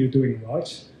something you're doing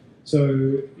right.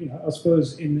 So I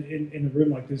suppose in a room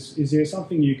like this, is there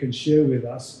something you can share with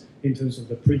us in terms of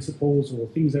the principles or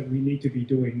things that we need to be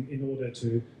doing in order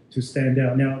to stand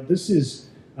out? Now, this is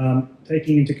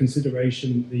taking into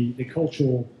consideration the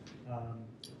cultural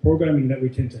programming that we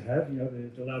tend to have,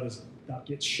 the loudest duck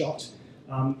gets shot.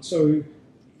 So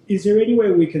is there any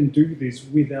way we can do this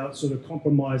without sort of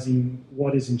compromising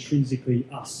what is intrinsically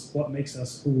us, what makes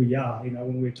us who we are,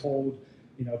 when we're told,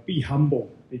 be humble,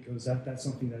 because that's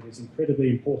something that is incredibly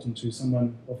important to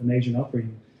someone of an Asian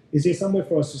upbringing. Is there somewhere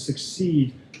for us to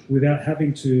succeed without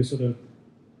having to sort of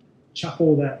chuck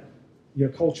all that, your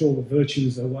cultural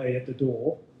virtues away at the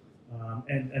door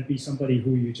and be somebody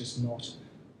who you're just not?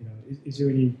 Is there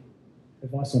any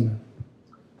advice on that?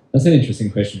 That's an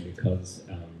interesting question because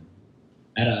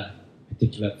at a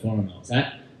particular forum I was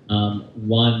at,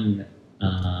 one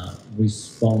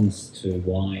response to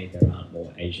why there aren't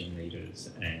more Asian leaders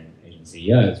and Asian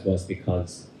CEOs was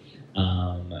because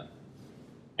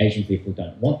Asian people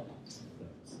don't want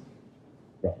those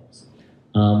roles.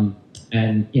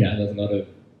 And there's a lot of,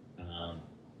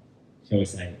 shall we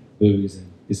say, boos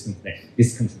and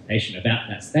discontentation about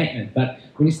that statement. But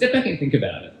when you step back and think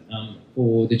about it,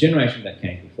 for the generation that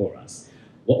came before us,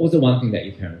 what was the one thing that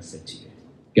your parents said to you?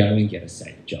 Go and get a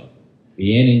safe job.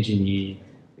 Be an engineer,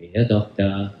 be a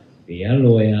doctor, be a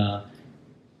lawyer.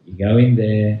 You go in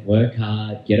there, work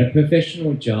hard, get a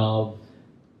professional job,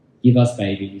 give us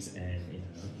babies, and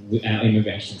our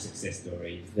immigration success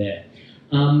story is there.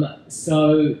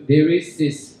 So there is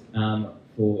this,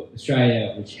 for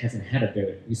Australia, which hasn't had a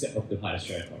very, we set up the Hide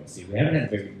Australia policy, we haven't had a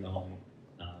very long,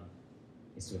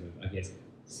 sort of, I guess,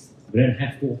 we don't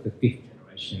have fourth or fifth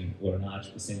generation or a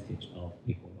large percentage of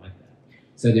people like that.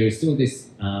 So there is still this,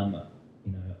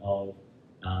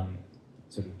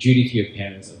 sort of duty to your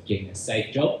parents of getting a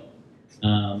safe job.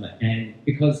 And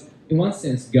because in one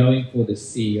sense, going for the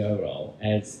CEO role,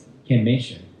 as Ken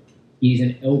mentioned, is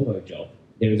an elbow job.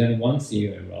 There is only one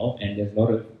CEO role and there's a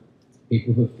lot of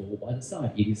people who fall by the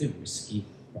side. It is a risky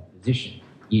proposition.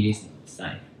 It is not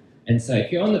safe. And so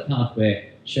if you're on the path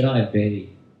where, should I be,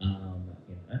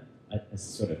 a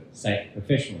sort of safe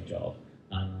professional job,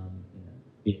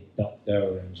 be a doctor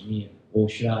or engineer, or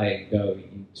should I go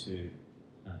into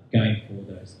going for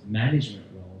those management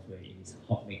roles where it is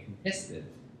hotly contested?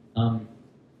 In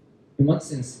one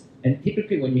sense, and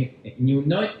typically you'll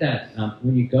note that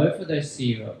when you go for those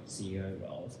CEO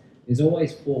roles, there's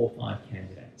always 4 or 5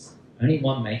 candidates. Only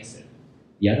one makes it.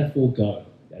 The other 4 go.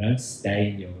 They don't stay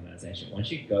in the organisation.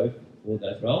 Once you go for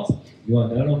those roles, you are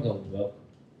no longer welcome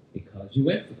because you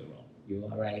went for the role. You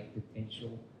are a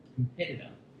potential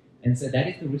competitor. And so that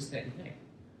is the risk that you take.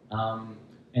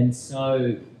 And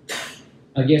so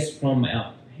I guess from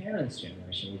our parents'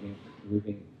 generation, we've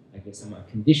been I guess, somewhat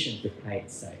conditioned to play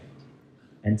it safe.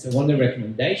 And so one of the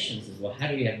recommendations is, well, how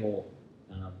do we have more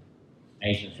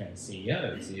Asian Australian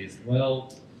CEOs is,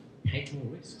 well, take more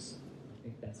risks. I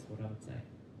think that's what I would say.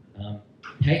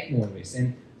 Take more risks.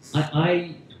 And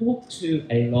I talk to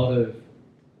a lot of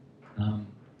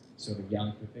sort of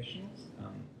young professionals,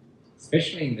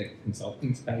 especially in the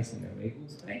consulting space and the legal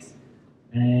space,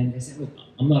 and they said, look,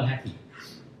 I'm not happy.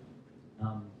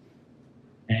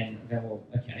 And I go, well,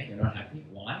 okay, you're not happy.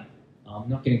 Why? I'm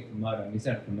not getting promoted. I missed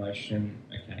out a promotion.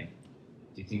 Okay.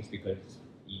 Do you think it's because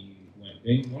you weren't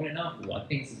doing well enough? Or I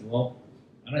think it's, well,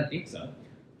 I don't think so.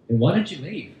 Then why don't you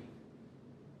leave?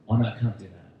 Oh, no, I can't do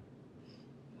that.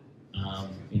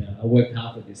 I worked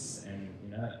hard for this, and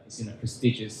it's in a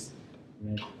prestigious,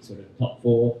 sort of top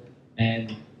 4,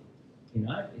 and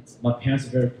it's my parents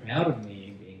are very proud of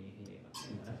me being here.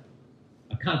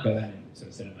 I can't go out and sort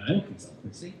of set up my own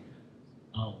consultancy.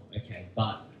 Oh, okay,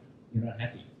 but you're not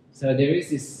happy. So there is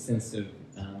this sense of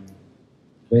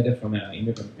whether from our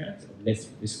immigrant parents or less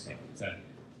risk taking. So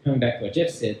coming back to what Jeff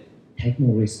said, take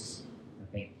more risks. I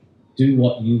think do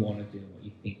what you want to do, what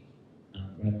you think,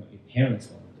 rather than what your parents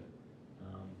want to do.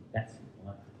 That's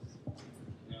my advice.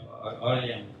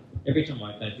 every time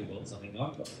I don't do well at something,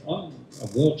 I'm a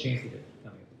world champion at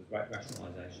coming up with great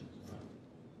rationalisations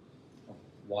of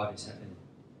why this happened,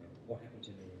 what happened to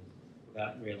me,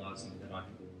 without realising that I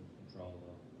can be in control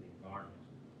of the environment.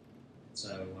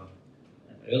 So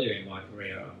earlier in my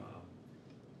career,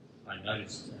 I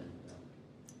noticed and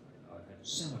I had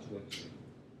so much work to do,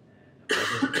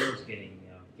 and I was getting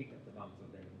kicked up the bum for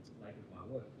being late with my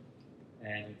work.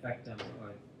 And in fact, I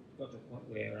got to a point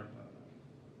where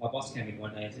my boss came in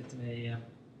one day and said to me,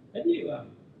 have you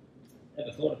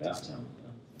ever thought about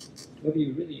whether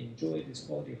you really enjoy this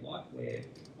quality of life where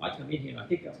I come in here and I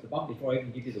kick up the bum before I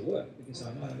even give you the work because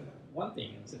I know one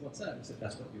thing? And I said, what's that? He said,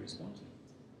 that's what you respond to.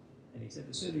 And he said,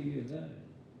 the sooner you learn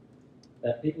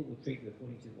that people will treat you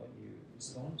according to what you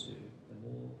respond to, the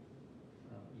more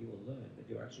you will learn that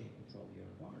you're actually in control of your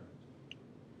environment.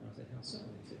 And I said, how so?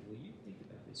 And he said, well, you think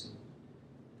about this. And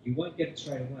you won't get it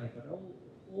straight away, but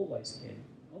always can.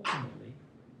 Ultimately,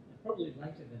 and probably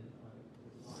later than I would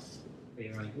like for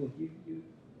your own good, you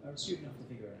are astute enough to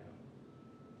figure it out.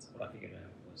 What I figured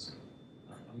out was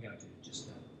I'm going to just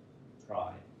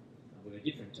try with a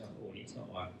different audience,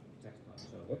 not my tax clients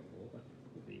who I work for, but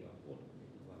with the audit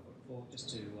people who I work for,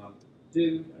 just to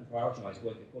do and prioritise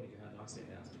work according to how nice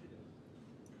they've asked me to do it.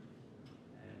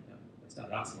 And I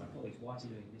started asking my colleagues, why is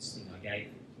he doing this thing I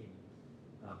gave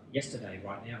him yesterday,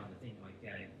 right now, and the thing I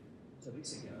gave 2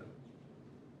 weeks ago?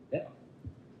 Better.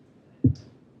 And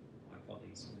my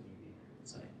colleagues wouldn't be the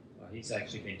same. He's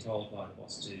actually been told by the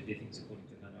boss to do things according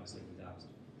to how nicely he's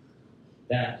asked.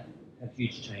 That had a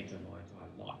huge change on my entire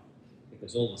life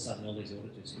because all of a sudden all these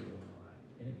auditors who were my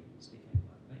enemies became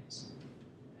my mates. And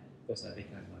because they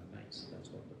became my mates,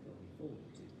 that's what propelled me forward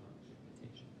to partnership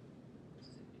retention.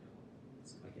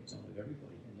 Because I get on with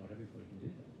everybody and not everybody can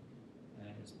do that.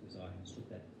 And it's because I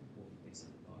understood that important piece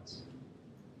of advice.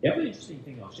 The other interesting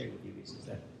thing I'll share with you is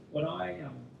that when I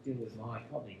deal with my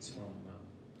colleagues from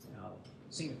our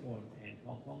Singapore and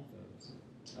Hong Kong firms,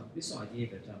 this idea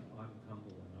that I'm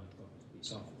humble and I've got to be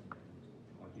soft and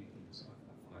I do things,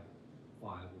 I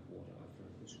fire with water, I throw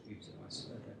push cubes at ice,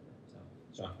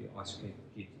 so I feel ice cream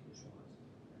cubes at bushfires.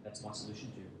 That's my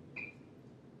solution to it.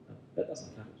 That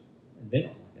doesn't cut it, and they're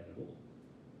not like that at all.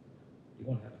 You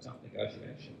want to have a tough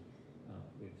negotiation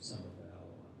with some of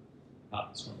our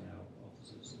partners from our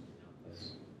offices and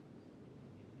outposts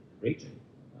region.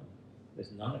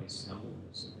 There's none of this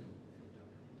humbleness and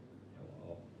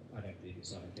I don't do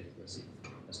this, I don't get aggressive.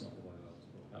 That's not the way I was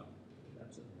brought up. There's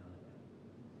absolutely none of that.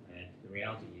 And the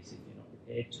reality is, if you're not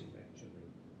prepared to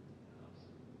actually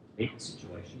meet the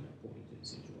situation according to the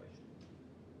situation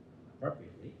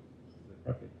appropriately, with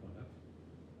appropriate conduct,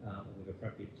 with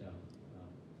appropriate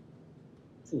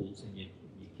tools in your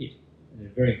kit, and a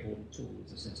very important tool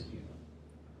is a sense of humour.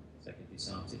 So it can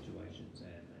disarm situations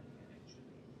and actually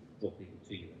draw people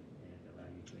to you and allow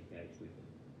you to engage with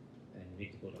them. And you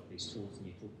need to build up these tools in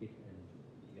your toolkit, and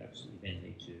you absolutely then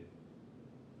need to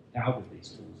empower with these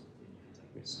tools, then you can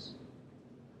take risks.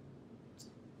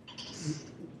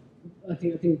 I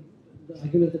think the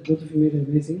argument that both of you made are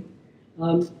amazing. I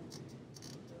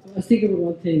was thinking about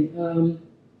one thing.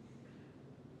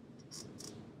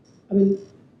 I mean,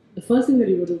 the first thing that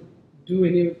you want to do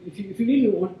when if you really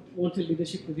want a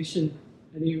leadership position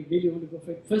and you really want to go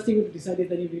for it, first thing you have to decide is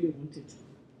that you really want it.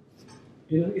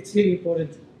 You know, it's really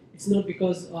important. It's not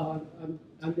because I'm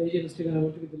the Asian Australian, I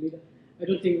want to be the leader. I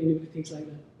don't think anybody thinks like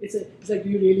that. It's like, do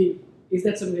you really, is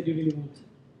that something that you really want?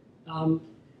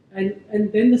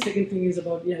 And then the second thing is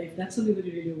about, yeah, if that's something that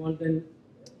you really want, then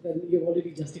you've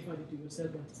already justified it to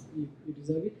yourself that you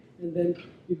deserve it, and then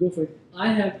you go for it.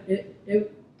 I have, you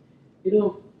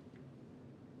know,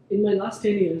 in my last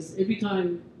 10 years, every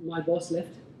time my boss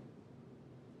left,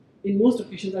 in most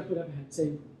occasions I could have had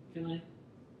saying, can I?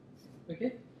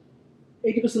 Okay?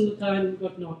 80% of the time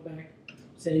got knocked back,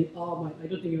 saying, oh, I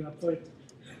don't think you're up for it.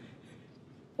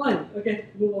 Fine, okay,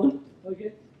 move on,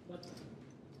 okay? But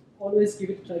always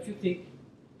give it a try if you think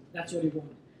that's what you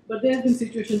want. But there have been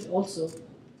situations also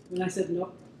when I said,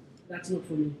 no, that's not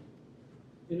for me,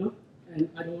 you know, and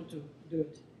I don't want to do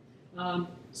it.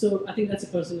 So I think that's a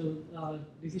personal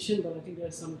decision, but I think there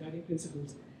are some guiding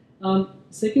principles.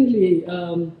 Secondly,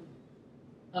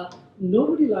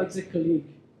 nobody likes a colleague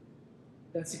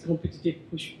that's a competitive,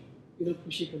 pushy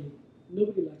colleague.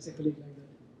 Nobody likes a colleague like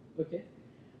that, okay?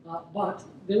 But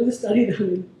there was a study done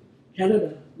in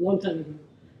Canada a long time ago,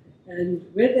 and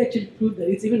where they actually proved that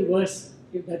it's even worse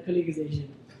if that colleague is Asian.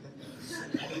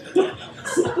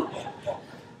 So,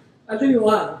 I'll tell you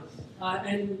why.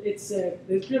 And it's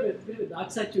there's a bit of a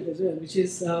dark side to it as well, which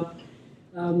is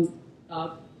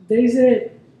there is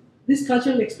this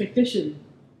cultural expectation.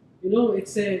 You know,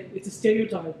 it's a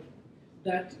stereotype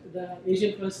that the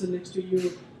Asian person next to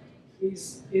you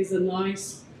is a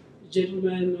nice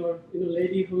gentleman or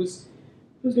lady who's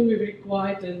going to be very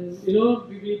quiet and be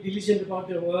very diligent about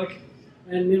their work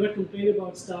and never complain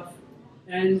about stuff.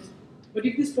 But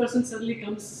if this person suddenly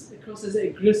comes across as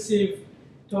aggressive,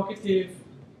 talkative,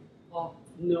 oh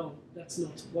no, that's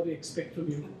not what we expect from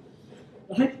you,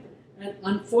 right? And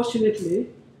unfortunately,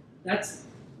 that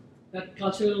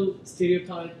cultural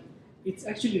stereotype, it's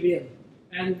actually real,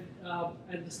 and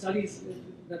the studies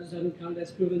that is done in Canada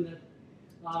has proven that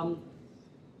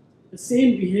the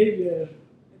same behavior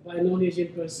by a non-Asian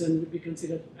person would be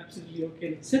considered absolutely okay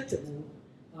and acceptable.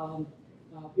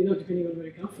 Depending on where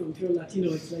you come from. If you're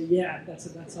Latino, it's like, yeah,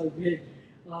 that's how you behave.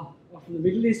 Or from the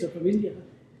Middle East or from India.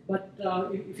 But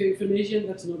if you're an Asian,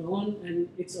 that's not on, and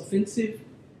it's offensive.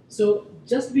 So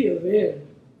just be aware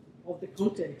of the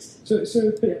context.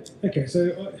 Okay,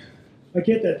 so I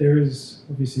get that there is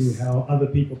obviously how other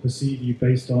people perceive you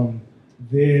based on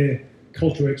their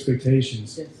cultural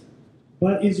expectations. Yes.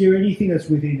 But is there anything that's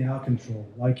within our control?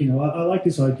 Like, I like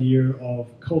this idea of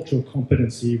cultural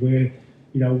competency where,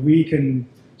 we can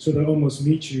sort of almost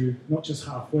meet you, not just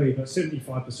halfway, but 75%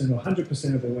 or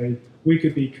 100% of the way. We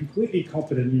could be completely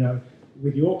competent,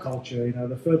 with your culture.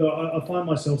 The further, I find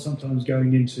myself sometimes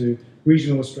going into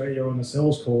regional Australia on a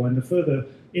sales call, and the further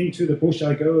into the bush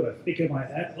I go, the thicker my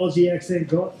Aussie accent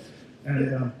got.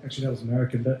 And actually that was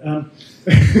American, but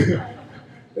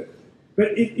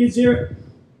but is there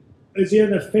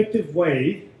an effective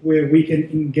way where we can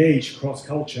engage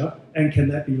cross-culture, and can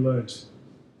that be learnt?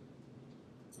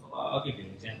 I'll give you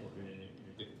an example in a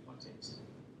different context.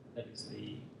 That is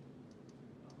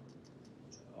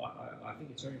I think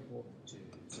it's very important to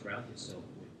surround yourself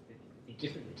with people who think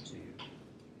differently to you,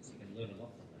 because you can learn a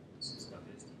lot from that. This is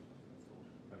diversity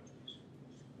approaches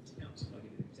to counsel. I'll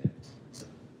give you an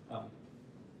example.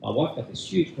 My wife got this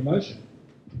huge promotion,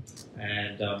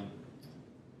 and I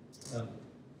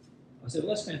said,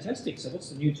 well, that's fantastic. So what's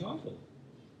the new title?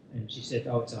 And she said,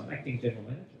 oh, it's acting general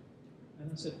manager.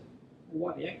 And I said,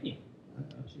 well, why the acting?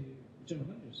 Aren't you general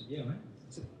manager? I said, yeah, I am. I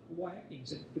said, well, why acting? He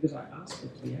said, because I asked for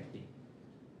it to be acting.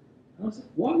 And I said,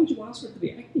 why would you ask for it to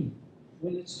be acting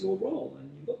when it's your role and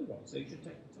you've got the role, so you should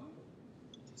take the title?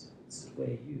 She said, this is where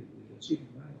you, with your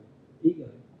stupid male,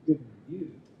 ego-driven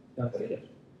view, don't get it.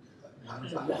 And I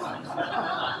said,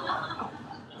 why?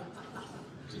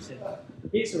 She said,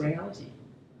 here's the reality.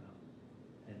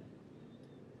 And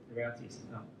the reality is,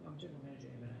 I'm general manager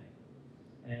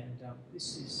M&A. And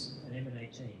this is an M&A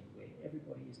team where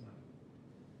everybody is known.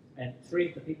 And 3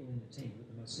 of the people in the team,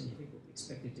 the most senior people,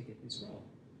 expected to get this role.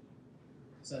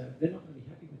 So they're not going to be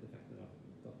happy with the fact that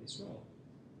I've got this role.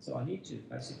 So I need to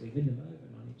basically win them over,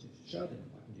 and I need to show them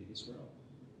I can do this role.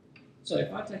 So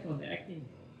if I take on the acting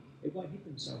role, it won't hit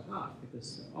them so hard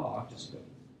because, I've just got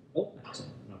all packs on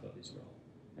and I've got this role.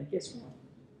 And guess what?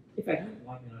 If they don't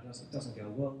like me and it doesn't go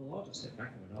well, I'll just step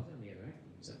back and I was only ever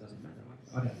acting, so it doesn't matter.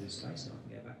 I don't lose space and I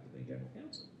can go back to being general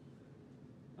counsel.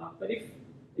 But if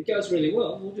it goes really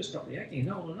well, we'll just drop the acting and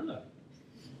no one will know.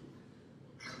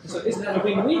 So isn't that a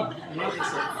win-win? And I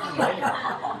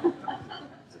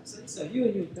just said, so you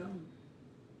and your dumb,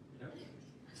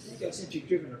 egocentric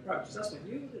driven approach, that's what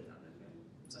you would have done.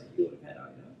 So you would have had,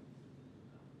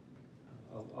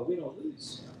 a win or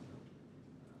lose.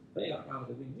 They are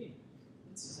rather win-win.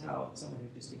 This is how someone who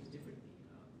just thinks differently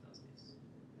does this.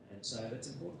 And so it's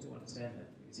important to understand that,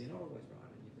 because you're not always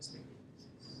right in your perspective.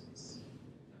 It's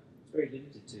very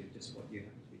limited to just what you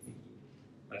happen to be thinking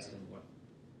based on what you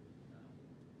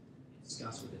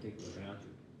discuss with the people around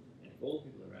you. And if all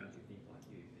the people around you think like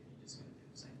you, then you're just going to do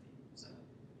the same thing. So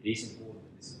it is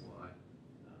important, and this is why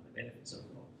the benefits of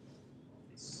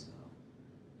this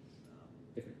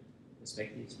different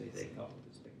perspectives, be they cultural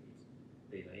perspectives,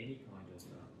 be they any kind of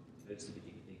diversity that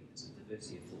you can think of, it's a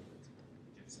diversity of thought.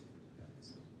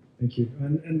 Thank you.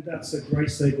 And that's a great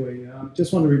segue.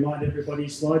 Just want to remind everybody,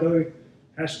 Slido,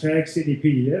 hashtag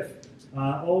SydneyPDF.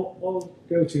 I'll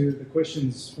go to the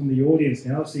questions from the audience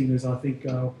now, seeing as I think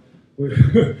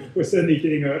we're certainly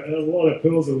getting a lot of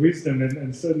pearls of wisdom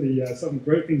and certainly some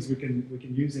great things we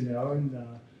can use in our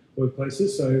own workplaces.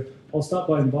 So I'll start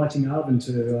by inviting Arvin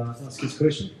to ask his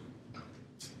question.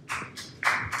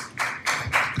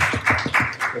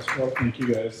 First of all, thank you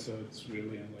guys. So it's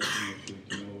really enlightening actually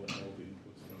to know all the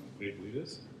inputs from great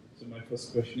leaders. So my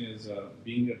first question is,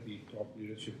 being at the top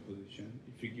leadership position,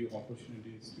 if you give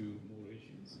opportunities to more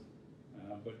Asians,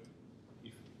 but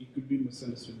if it could be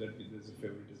misunderstood that there's a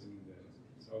favoritism in there.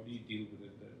 So how do you deal with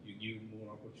it, that you give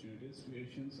more opportunities to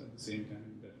Asians at the same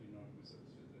time that you're not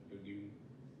misunderstood, that you're giving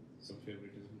some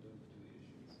favoritism to the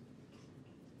Asians?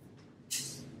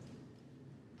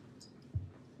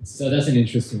 So that's an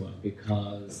interesting one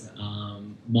because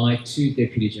my two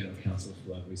deputy general counsels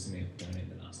who I've recently appointed in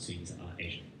the last 2 years are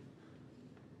Asian.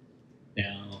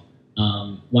 Now,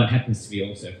 one happens to be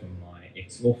also from my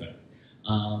ex-law firm.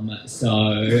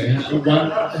 So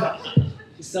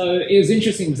it was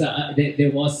interesting because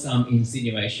there was some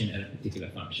insinuation at a particular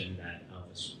function that I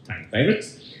was playing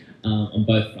favourites on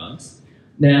both fronts.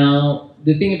 Now,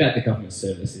 the thing about the government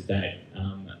service is that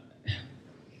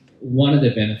one of the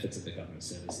benefits of the government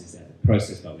service is that the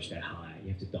process by which they hire, you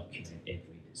have to document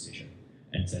every decision.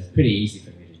 And so it's pretty easy for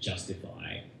me to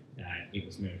justify that it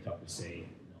was meritocracy,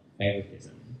 not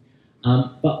favouritism.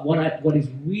 But what is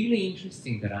really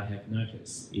interesting that I have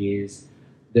noticed is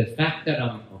the fact that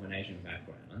I'm of an Asian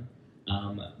background,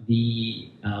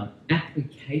 the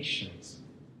applications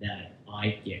that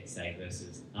I get, say,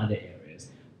 versus other areas,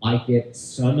 I get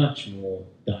so much more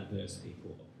diverse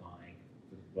people applying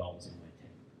for the roles in my team.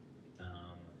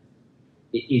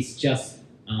 It's just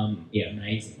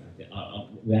amazing.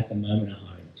 We're at the moment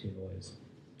hiring 2 lawyers,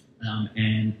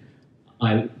 and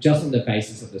I just on the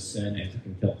basis of the surnames, I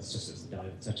can tell it's just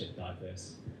such a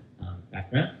diverse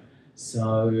background.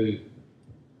 So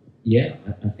yeah,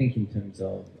 I think in terms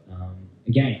of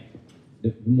again,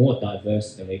 the more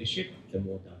diverse the leadership, the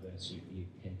more diverse you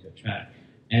tend to attract.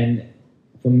 And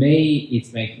for me,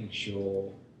 it's making sure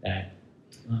that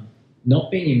not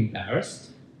being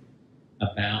embarrassed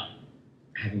about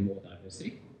having more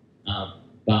diversity,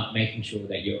 but making sure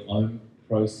that your own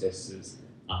processes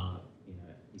are,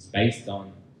 is based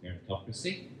on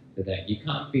meritocracy, so that you're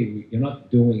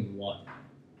not doing what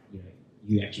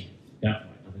you actually don't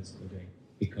want others are doing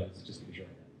just because you're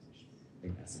in that position. I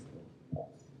think that's important.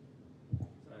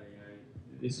 So,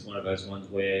 this is one of those ones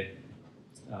where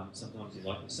sometimes you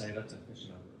like to say that's a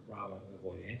question I'd rather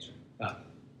avoid answering, but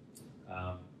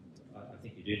I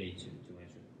think you do need to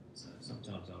answer it. So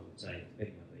sometimes I would say,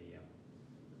 depending on the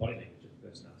body language of the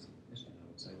person asking the question, I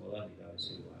would say, well, only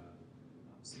those who are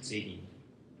succeeding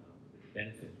with the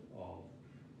benefit of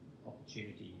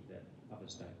opportunity that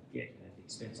others don't get at the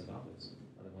expense of others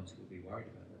are the ones who will be worried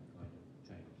about that kind of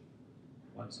change.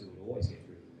 Ones who would always get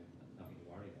through with nothing to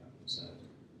worry about. So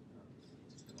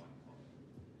it's just like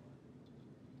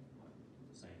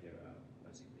saying there are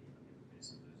basically winners and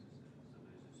losers, and the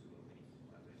losers who are winning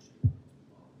by virtue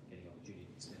of getting opportunity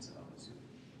at the expense of others who are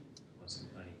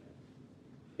complaining.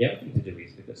 The other thing to do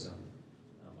is, because I'm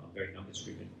very numbers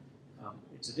driven,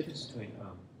 it's the difference between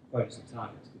quotas and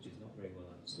targets, which is not very well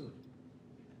understood.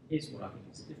 Here's what I think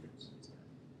is the difference.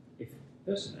 If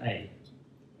person A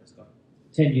has got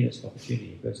 10 units of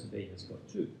opportunity and person B has got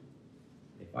 2,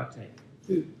 if I take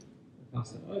 2 and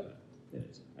pass them over, then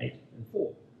it's 8 and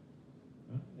 4.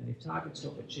 Right? And if targets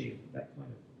don't achieve that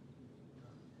kind of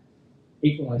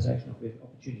equalisation of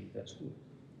opportunity, that's good.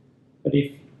 But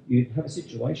if you have a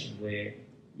situation where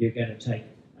you're going to take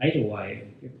 8 away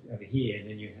and give it over here, and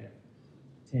then you have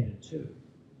 10 and 2,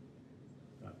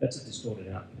 right? That's a distorted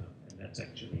outcome, and that's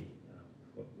actually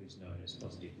what is known as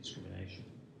positive discrimination.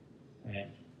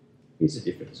 And here's the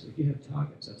difference. If you have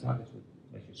targets, so targets will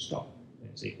make you stop when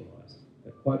it's equalised.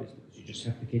 But quotas, because you just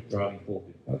have to keep driving forward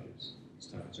with quotas. These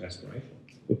targets are aspirational.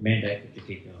 Would mandate that you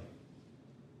keep going.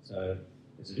 So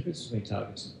there's a difference between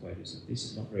targets and quotas, and this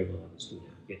is not very well understood.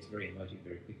 It gets very emotive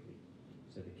very quickly.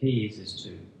 So the key is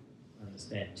to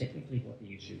understand technically what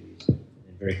the issue is and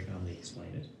then very calmly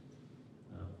explain it.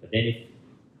 But then if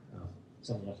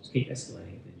someone wants to keep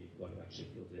escalating it, then you've got to actually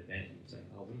feel the advantage and say,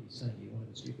 oh, what are you saying? You're one of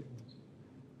the stupid ones.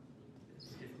 There's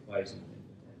different ways and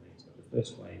means, but the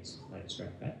first way is play the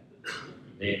strap back.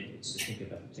 And then it's to think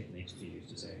about the techniques to use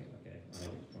to say, okay, I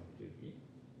know what you're trying to do here.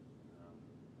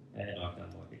 And I've done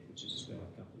my bit, which is just been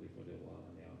uncomfortable for a little while,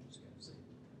 and now I'm just going to see.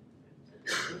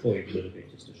 Pull you a little bit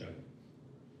just to show you.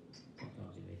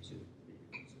 Sometimes you need to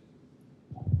be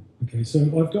responsible. Okay, so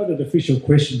I've got an official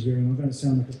question here, and I'm going to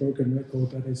sound like a broken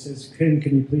record, but it says, Ken,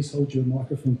 can you please hold your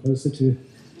microphone closer to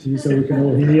you so we can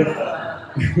all hear you?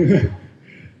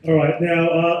 All right, now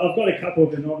I've got a couple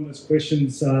of anonymous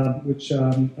questions which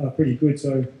are pretty good.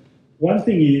 So one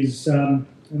thing is, and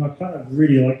I kind of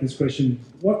really like this question,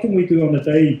 what can we do on a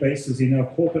daily basis in our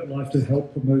corporate life to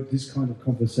help promote this kind of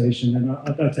conversation? And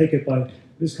I take it by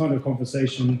this kind of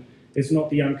conversation, it's not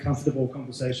the uncomfortable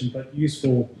conversation, but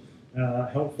useful,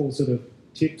 helpful sort of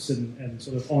tips and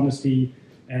sort of honesty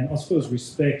and I suppose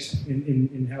respect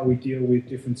in how we deal with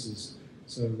differences.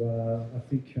 So I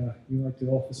think you like to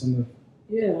offer some of.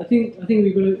 Yeah, I think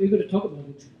we're going to talk about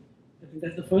it. I think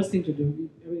that's the first thing to do.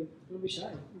 Don't be shy.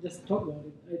 Just talk about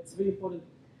it. It's very important.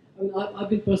 I mean, I've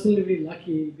been personally really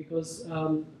lucky because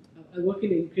I work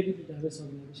in an incredibly diverse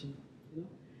organization,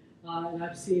 and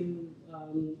I've seen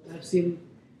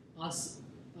us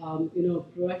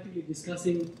proactively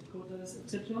discussing quotas,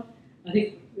 etc. I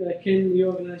think Ken,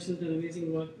 your organization has done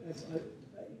amazing work.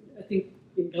 I think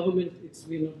in government,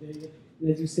 we're not there yet, and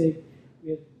as you say,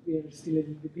 we are still a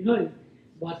little bit behind.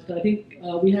 But I think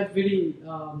we have very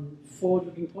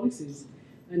forward-looking policies.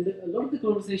 And a lot of the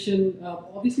conversation,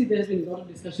 obviously there's been a lot of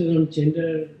discussion on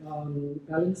gender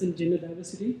balance and gender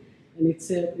diversity. And it's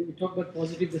we talk about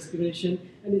positive discrimination,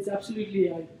 and it's absolutely,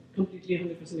 I completely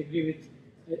 100% agree with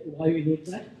why we need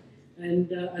that.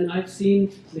 And I've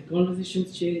seen the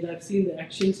conversations change, I've seen the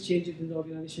actions change within the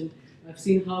organization, I've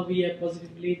seen how we are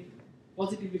positively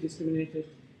discriminated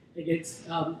against,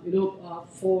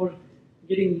 for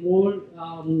getting more,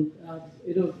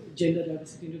 gender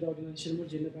diversity into the organization, more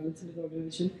gender balance into the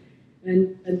organization.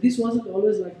 And this wasn't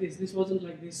always like this. This wasn't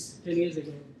like this 10 years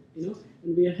ago,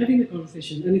 And we are having the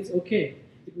conversation, and it's okay.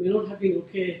 It may not have been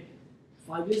okay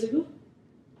 5 years ago,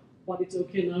 but it's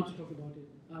okay now to talk about it.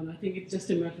 And I think it's just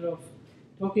a matter of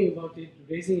talking about it,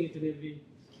 raising it in every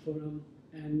forum,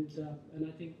 and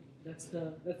I think that's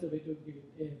the way to give it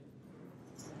air.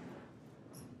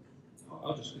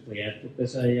 I'll just quickly add, look,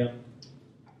 there's a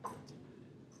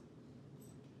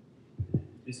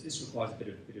this requires a bit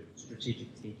of strategic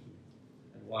thinking,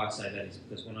 and why I say that is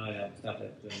because when I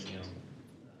started doing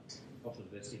cultural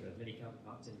diversity, there are many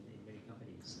parts in many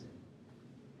companies. And you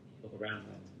look around,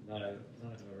 none of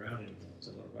them are around anymore. It's a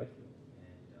lot of road kill.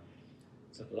 And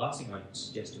so the last thing I'd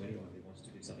suggest to anyone who wants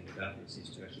to do something about this is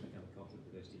to actually become a cultural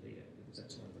diversity leader, because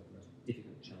that's one of the most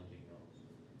difficult, challenging roles.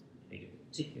 You need a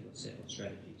particular set of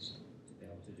strategies to be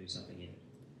able to do something in it.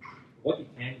 What you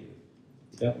can do,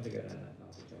 if you don't want to go down that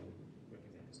path, which I would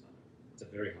recommend as much, it's a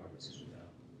very hard decision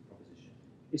proposition,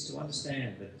 is to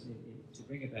understand that to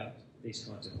bring about these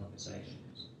kinds of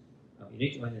conversations, you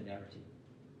need to own the narrative.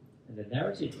 And the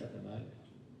narrative at the moment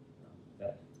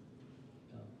that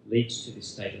leads to this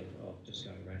state of just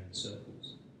going around in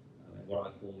circles, and what I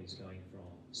call is going from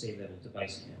sea level to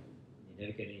base camp. You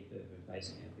never get any further in base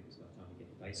camp, because by the time you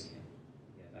get to base camp,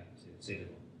 you go back to sea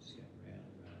level, just going around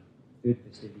and around. Food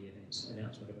festivity events,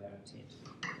 announcement of our intent.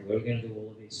 And we're going to do all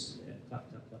of this, clap,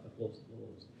 applause,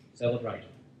 celebrate.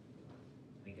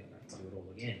 And go back and do it all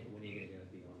again. But when are you going to go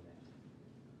beyond that?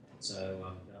 So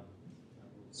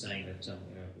saying that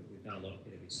we've done a lot of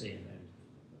PwC, and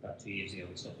about 2 years ago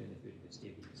we stopped doing the food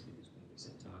festivities because when we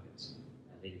set targets,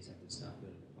 leaders have to start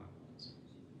building the pipelines.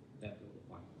 You don't build the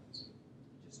pipelines,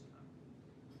 just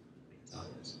make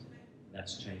targets. And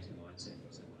that's changed the mindset.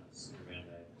 So when I sit around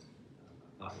a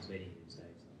partners meeting these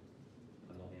days,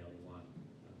 I'm not the only one.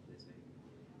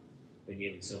 We're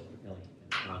nearly self-propelling,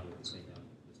 and the hard work that's been done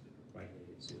with great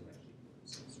leaders who actually put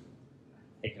themselves through a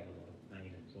heck of a lot of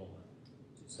pain and trauma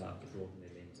to start to broaden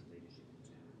their lens of leadership,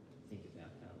 to think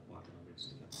about how the pipeline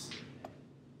looks to come through and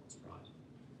what's right.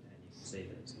 And you can see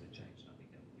that it's going to change, and I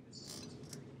think that will give us a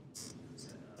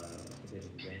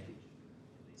competitive advantage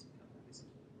at least become more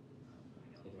visible.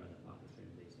 Look around the partner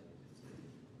room these days.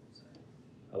 So,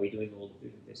 are we doing all the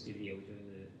food and festivity? Are we doing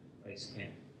the base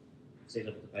camp, sea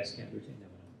level to base camp routine?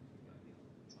 No, we're not. We're going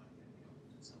beyond, we're trying to go beyond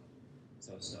to something.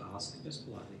 So it's to ask, just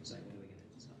politely say, when are we going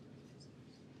to start doing these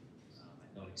things?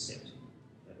 And not accept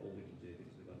that all we can do,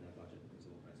 because we've got no budget, because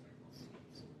all those very complicated,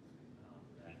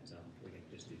 that we're going to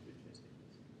just do food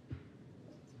festivities.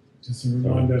 Just a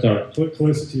reminder,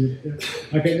 closer to you.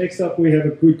 Yeah. Okay, next up we have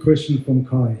a good question from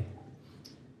Kai.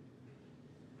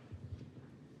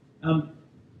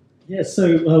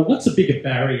 What's a bigger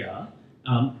barrier?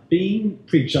 Being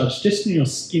prejudged just in your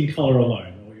skin colour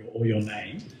alone, or your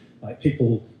name. Like,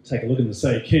 people take a look and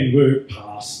say, Ken Wu,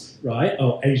 pass, right?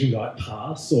 Or Asian guy,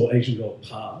 pass, or Asian girl,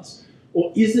 pass.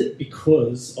 Or is it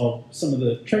because of some of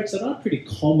the traits that are pretty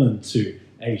common to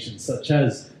Asians, such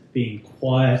as being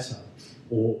quieter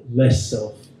or less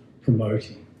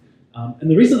self-promoting? And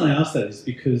the reason I ask that is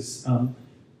because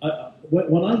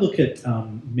when I look at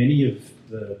many of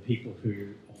the people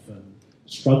who often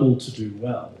struggle to do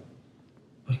well,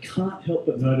 I can't help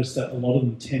but notice that a lot of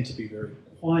them tend to be very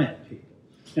quiet people.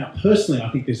 Now, personally, I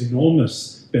think there's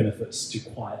enormous benefits to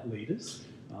quiet leaders.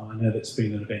 I know that's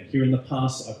been an event here in the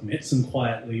past. I've met some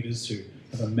quiet leaders who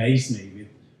have amazed me with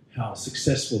how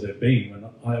successful they've been when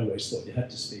I always thought you had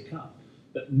to speak up.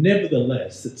 But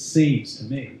nevertheless, it seems to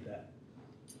me that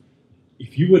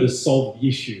if you were to solve the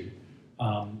issue,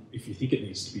 if you think it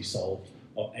needs to be solved,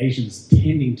 of Asians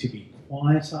tending to be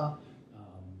quieter,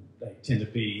 they tend to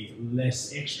be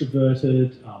less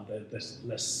extroverted,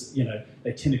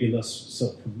 they tend to be less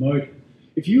self-promoted.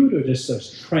 If you were to address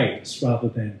those traits rather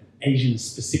than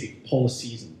Asian-specific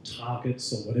policies and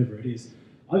targets or whatever it is,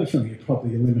 I have a feeling you'd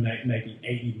probably eliminate maybe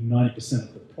 80 to 90%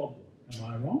 of the problem. Am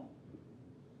I wrong?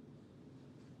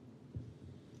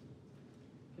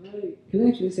 Can I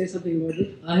actually say something about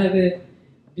it? I have a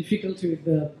difficulty with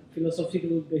the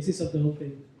philosophical basis of the whole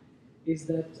thing. Is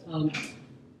that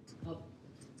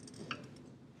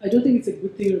I don't think it's a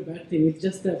good thing or a bad thing. It's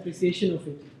just the appreciation of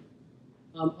it.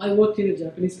 I worked in a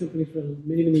Japanese company for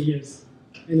many, many years,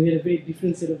 and we had a very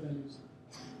different set of values.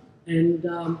 And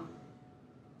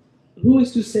who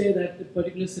is to say that a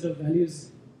particular set of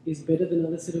values is better than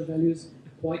another set of values? A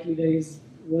quiet leader is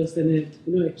worse than a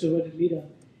extroverted leader.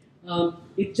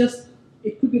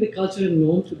 It could be the cultural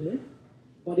norm today,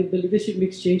 but if the leadership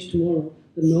mix changed tomorrow,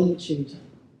 the norm would change.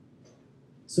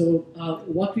 So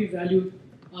what we value,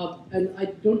 and I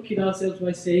don't kid ourselves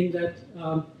by saying that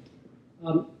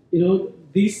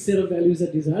these set of values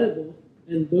are desirable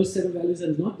and those set of values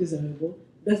are not desirable.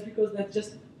 That's because that's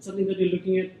just something that you're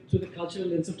looking at through the cultural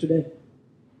lens of today.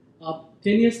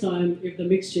 10 years time, if the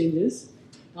mix changes,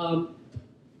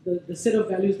 the set of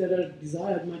values that are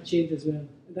desired might change as well.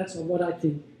 And that's what I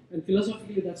think. And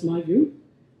philosophically, that's my view.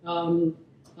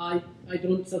 I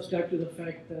don't subscribe to the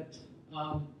fact that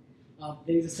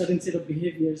there is a certain set of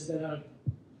behaviors that are,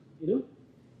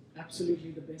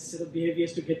 absolutely the best set of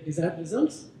behaviors to get desired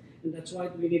results. And that's why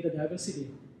we need the diversity.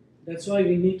 That's why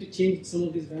we need to change some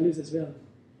of these values as well.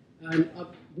 And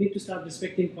we need to start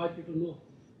respecting quiet people more.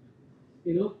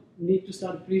 Need to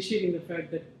start appreciating the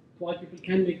fact that quiet people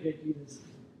can make great leaders.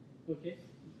 Okay,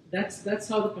 that's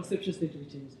how the perceptions need to be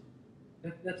changed.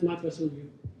 That's my personal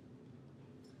view.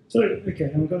 So,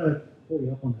 okay, I'm going to pull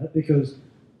you up on that because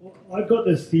I've got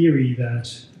this theory that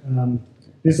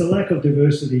there's a lack of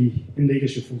diversity in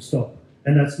leadership full stop.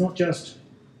 And that's not just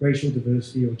racial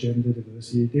diversity or gender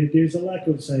diversity. There's a lack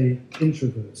of, say,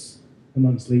 introverts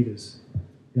amongst leaders.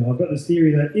 I've got this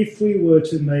theory that if we were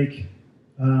to make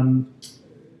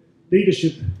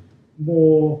leadership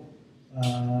more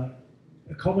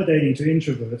accommodating to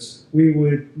introverts, we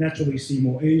would naturally see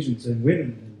more Asians and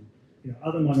women and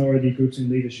other minority groups in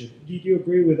leadership. Do you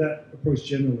agree with that approach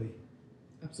generally?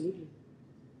 Absolutely.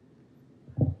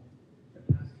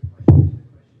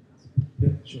 Yeah,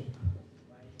 sure.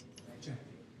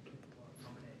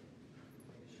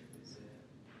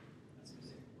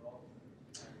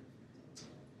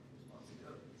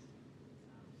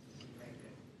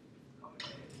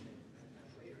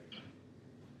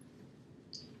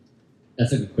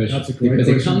 That's a good question. That's a great because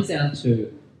question. It comes down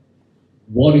to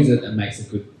what is it that makes a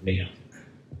good leader,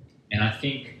 and I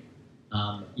think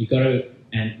you got to,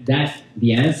 and that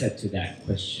the answer to that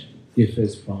question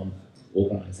differs from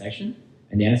organisation,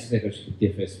 and the answer to that question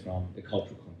differs from the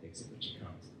cultural context in which it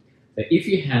comes. So if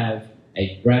you have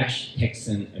a brash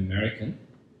Texan American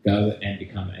go and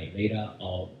become a leader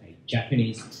of a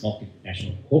Japanese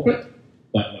multinational corporate,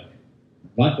 won't work.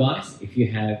 Likewise, if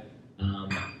you have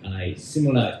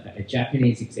a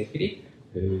Japanese executive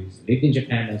who's lived in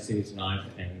Japan most of his life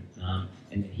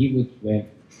and he went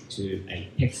to a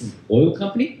Texan oil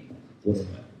company, wouldn't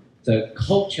work. So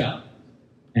culture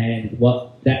and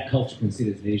what that culture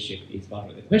considers leadership is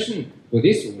vital. The question for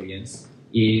this audience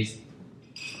is,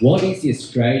 what is the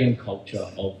Australian culture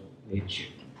of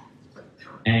leadership?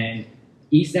 And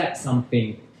is that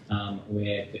something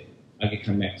where, I could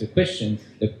come back to the question,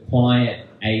 the quiet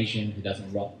Asian who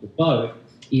doesn't rock the boat,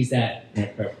 is that an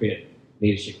appropriate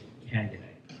leadership candidate?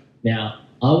 Now,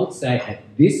 I would say at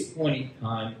this point in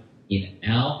time, in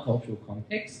our cultural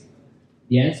context,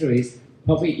 the answer is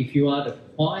probably if you are the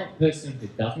quiet person who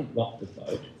doesn't rock the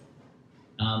boat,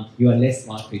 you are less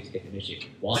likely to get leadership.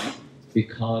 Why?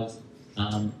 Because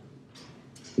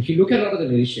if you look at a lot of the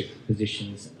leadership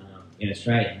positions in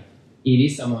Australia, it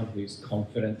is someone who's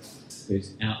confident,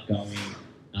 who's outgoing,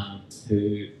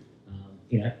 who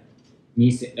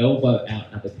needs to elbow out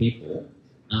other people.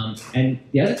 And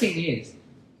the other thing is,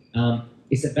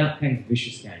 it's about playing the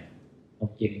vicious game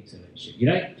of getting to leadership. You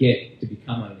don't get to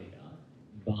become a leader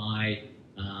by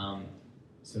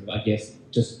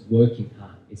just working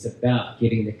hard. It's about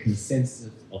getting the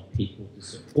consensus of people to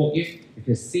support you. If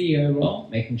you're CEO role,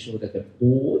 making sure that the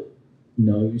board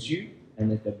knows you and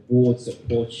that the board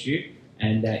supports you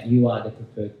and that you are the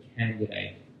preferred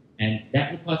candidate. And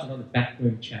that requires a lot of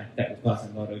backroom chat. That requires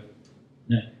a lot of...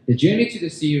 the journey to the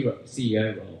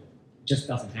CEO role just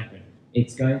doesn't happen.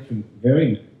 It's going through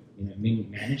very many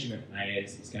management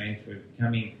layers. It's going through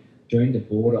joining the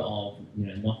board of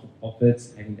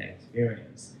not-for-profits, having that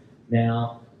experience.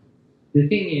 Now, the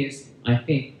thing is, I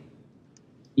think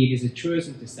it is a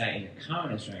truism to say in the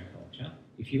current Australian culture,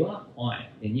 if you are quiet,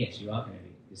 then yes, you are going to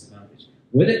be disadvantaged.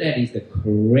 Whether that is the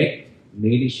correct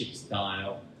leadership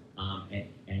style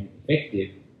and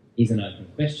effective is an open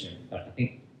question. But I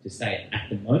think to say at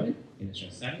the moment in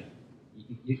Australia,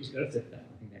 you just got to accept that.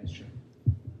 I think that is true.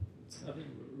 I think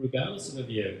regardless of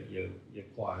whether you're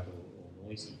quiet or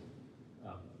noisy.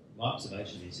 My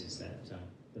observation is that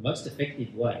the most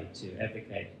effective way to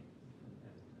advocate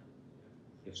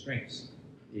your strengths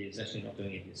is actually not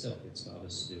doing it yourself, it's for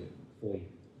others to do it for you.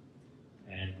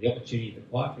 And the opportunity that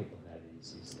quiet people have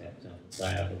is that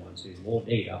they are the ones who more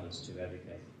need others to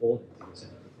advocate for them because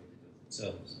they're not prepared to do it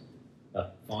themselves.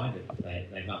 But find it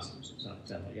they must, sound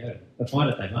like Yoda, but find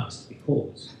it they must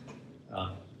because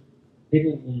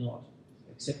people will not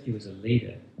accept you as a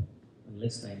leader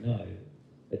unless they know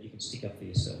that you can stick up for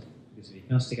yourself. Because if you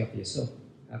can't stick up for yourself,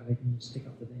 how can you stick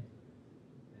up for them?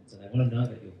 And so they want to know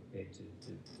that you're prepared to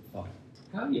fight.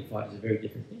 How you fight is a very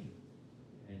different thing.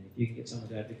 And if you can get someone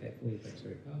to advocate for you, that's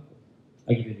very powerful.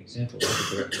 I'll give you an example. I'm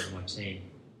the director of my team.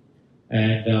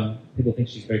 And people think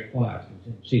she's very quiet.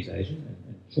 She's Asian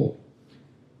and short.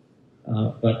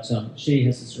 But she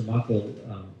has this remarkable,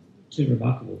 two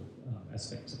remarkable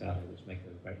aspects about her which make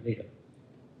her a great leader.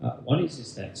 One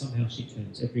is that somehow she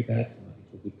turns every bad client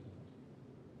into a good client.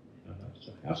 I'm not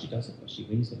sure how she does it, but she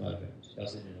wins them over. She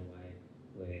does it in a way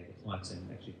where the clients,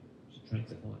 and actually she trains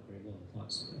the client very well, and the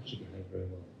clients actually behave very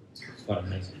well. It's quite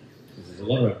amazing. Because there's a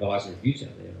lot of advisory abuse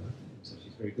out there, right? And so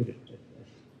she's very good at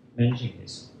managing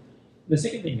this. The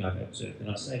second thing I've observed, and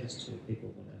I say this to people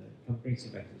when it brings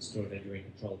me back to the story about you're in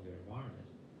control of your environment.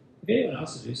 If anyone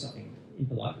asks to do something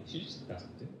impolitely, she just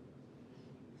doesn't do it.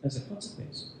 As a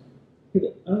consequence,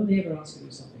 people only ever ask to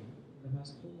do something in the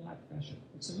most polite fashion.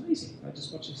 It's amazing. I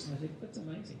just watch this and I think, that's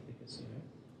amazing because,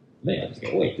 me, I just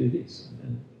go, oh, wait, do this.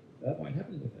 And that won't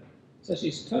happen with her. So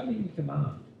she's totally in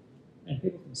command. And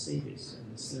people can see this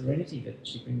and the serenity that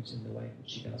she brings in the way that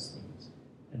she does things.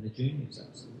 And the juniors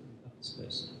absolutely love this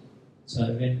person. So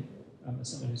then, as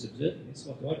someone who's observing this,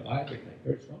 what do I do? I advocate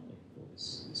very strongly for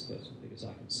this person because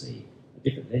I can see a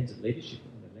different lens of leadership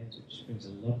and a lens which brings a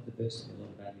lot of diversity and a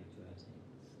lot of value to our team.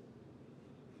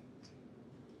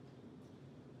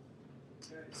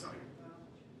 Sorry,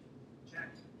 Jack.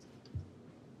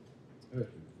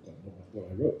 What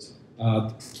I wrote.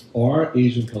 Are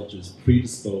Asian cultures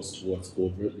predisposed towards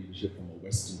overt leadership from a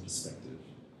Western perspective?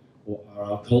 Or are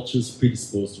our cultures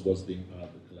predisposed towards being part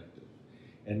of the collective?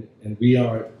 And we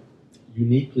are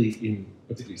uniquely in,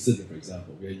 particularly Sydney, for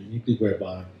example, we are uniquely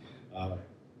whereby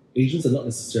Asians are not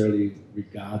necessarily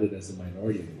regarded as a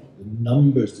minority anymore. The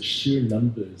numbers, the sheer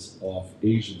numbers of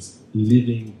Asians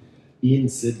living in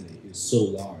Sydney is so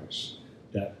large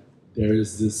that there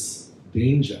is this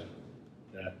danger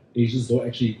that Asians don't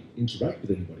actually interact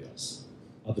with anybody else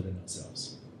other than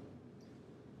ourselves.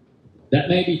 That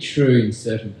may be true in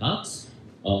certain parts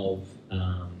of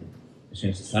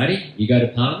Australian society. You go to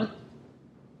Parliament,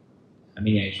 how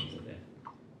many Asians are there?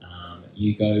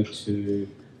 You go to,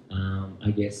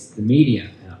 I guess, the media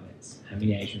outlets, how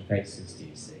many Asian faces do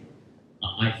you see?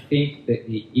 I think that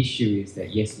the issue is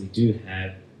that, yes, we do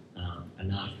have a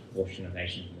large proportion of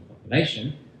Asians in the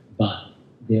population, but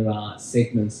there are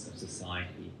segments of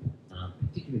society,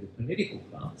 particularly the political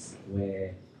class,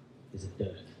 where there's a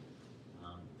dearth.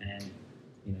 And,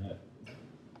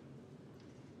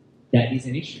 that is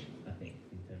an issue, I think,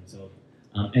 in terms of...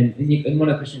 and one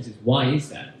of the questions is, why is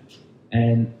that?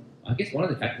 And I guess one of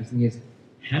the factors is,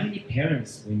 how many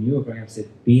parents, when you were growing up, said,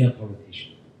 be a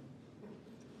politician?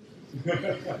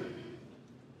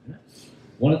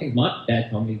 One of the things my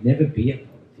dad told me, never be a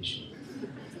politician.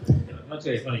 I'll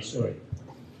tell you a funny story.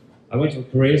 I went to a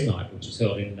careers night, which was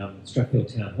held in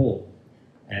Strathfield Town Hall,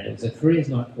 and it was a careers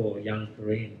night for young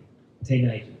Korean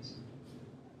teenagers.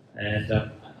 And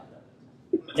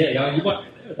yeah, you might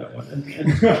know that one. And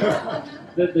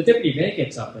the deputy mayor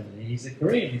gets up and he's a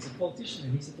Korean, he's a politician,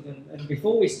 and he said, and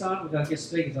before we start with our guest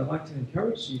speakers, I'd like to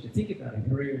encourage you to think about a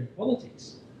career in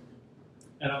politics.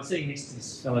 And I was sitting next to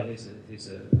this fellow who's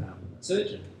a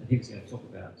surgeon, and he was going to talk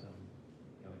about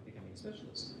becoming a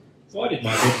specialist. So I did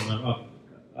my bit, and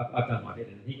I've done my bit,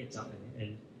 and he gets up,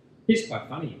 and he's quite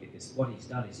funny because what he's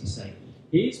done is he's saying,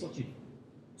 here's what you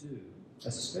do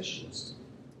as a specialist,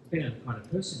 depending on the kind of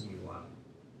person you are.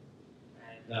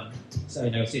 And so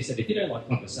he said, if you don't like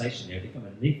conversation, become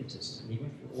an anaesthetist. And he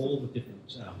went through all the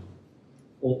different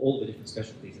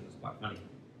specialties. It was quite funny.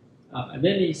 And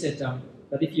then he said,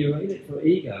 but if you're in it for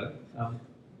ego,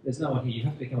 there's no one here. You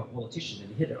have to become a politician, and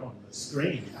he hit it on the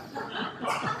screen.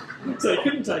 So he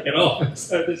couldn't take it off.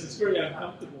 So there's this very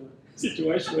uncomfortable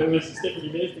situation where there's this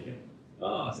deputy mayor thinking,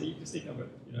 so you just think of it,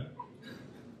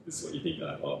 this is what you think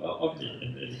of me,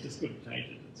 and he just couldn't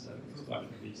change it. And so it was quite an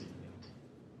amusing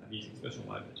special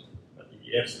moment. But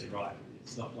you're absolutely right.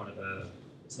 It's not one of the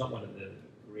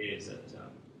careers that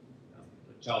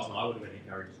Charles and I would have been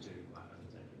encouraged to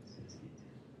undertake as kids.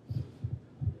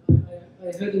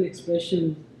 I heard an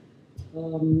expression.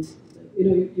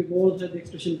 You've all heard the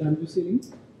expression bamboo ceiling,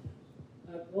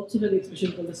 also heard an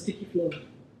expression called the sticky floor.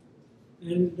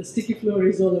 And the sticky floor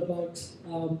is all about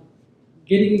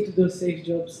getting into those safe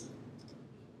jobs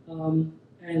and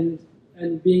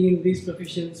being in these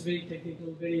professions, very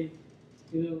technical, very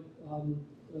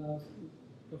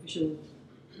professional,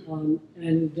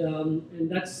 and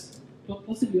that's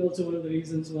possibly also one of the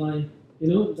reasons why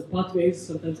the pathways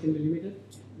sometimes can be limited,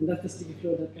 and that's the sticky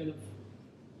floor that kind of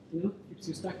keeps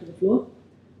you stuck to the floor.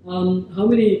 How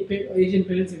many Asian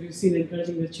parents have you seen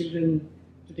encouraging their children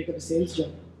to take up a sales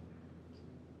job?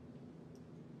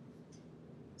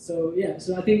 So yeah,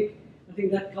 so I think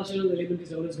that cultural element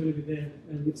is always going to be there,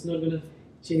 and it's not going to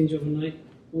change overnight.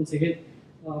 Once again,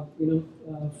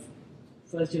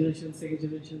 first generation, second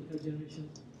generation, third generation,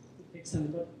 it takes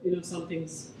time. But some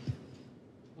things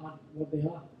are what they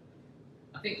are.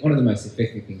 I think one of the most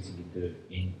effective things you can do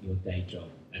in your day job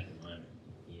at the moment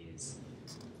is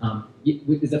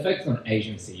there's a focus on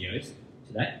Asian CEOs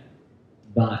today,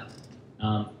 but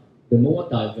the more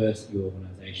diverse your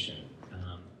organisation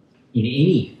in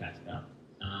any factor,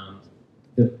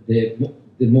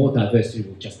 the more diversity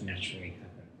will just naturally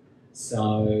happen.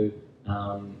 So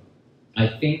I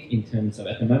think in terms of,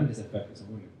 at the moment there's a focus on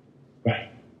women. Great.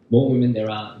 More women there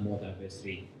are, more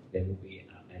diversity there will be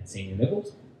at senior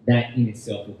levels. That in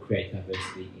itself will create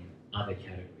diversity in other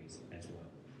categories as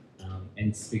well. And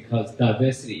it's because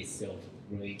diversity itself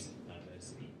breeds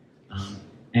diversity.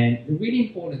 And the really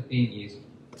important thing is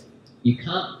you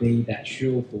can't be that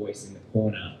shrill voice in the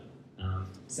corner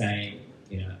saying,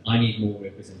 I need more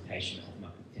representation of my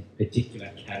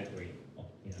particular category,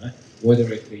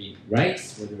 whether it be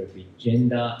race, whether it be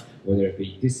gender, whether it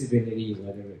be disability,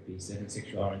 whether it be certain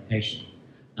sexual orientation.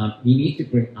 You need to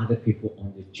bring other people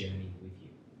on the journey with you.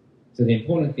 So the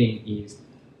important thing is,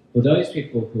 for those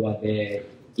people who are there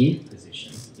in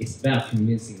positions, it's about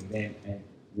convincing them and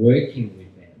working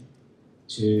with them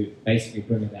to basically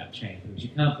bring about change, because you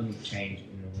can't bring change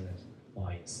in order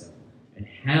by yourself. And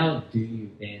how do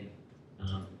you then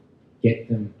get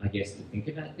them, I guess, to think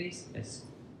about this? As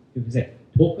people said,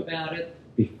 talk about it,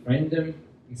 befriend them.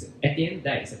 At the end of the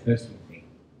day, it's a personal thing.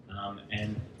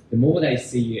 And the more they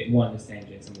see you and more understand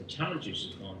you and some of the challenges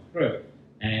you've gone through,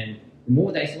 and the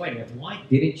more they say, wait a minute, why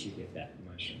didn't you get that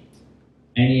promotion?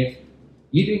 And if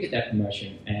you didn't get that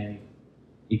promotion, and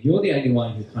if you're the only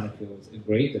one who kind of feels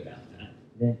aggrieved about that,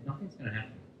 then nothing's going to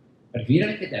happen. But if you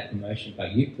don't get that promotion,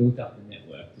 but you've built up the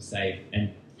network to say,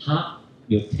 and half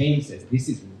your team says, this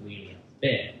is really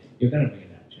unfair, you're going to bring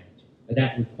about change. But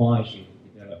that requires you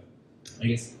to develop, I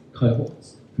guess,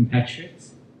 cohorts,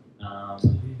 compatriots.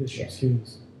 Leadership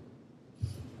skills.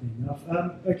 Enough.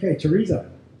 Okay, Teresa,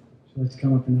 would you like to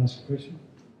come up and ask a question?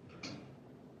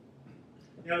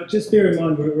 Now, just bear in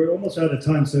mind, we're almost out of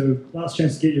time, so last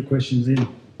chance to get your questions in.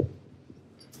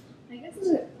 I guess it's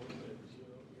a...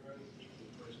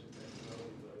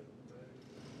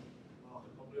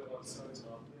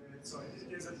 Sorry,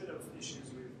 there's a bit of issues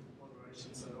with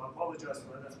moderation, so I apologise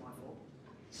for that, that's my fault.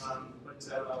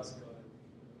 But last guy,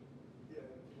 yeah,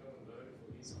 you don't know for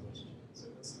his question, so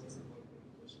that's the point of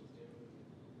the questions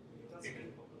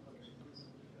generally.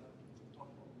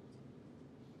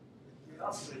 We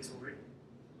asked these already.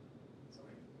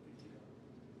 Sorry.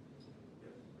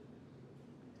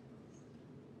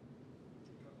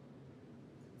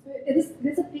 So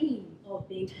there's a theme of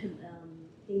being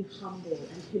humble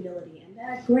and humility, and there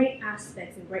are great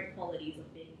aspects and great qualities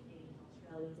of being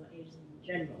Australians or Asians in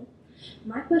general.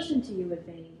 My question to you would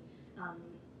be,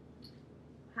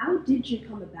 how did you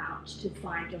come about to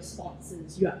find your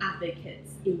sponsors, your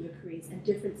advocates in your careers and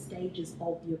different stages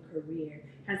of your career?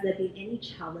 Has there been any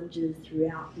challenges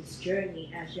throughout this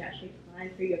journey as you actually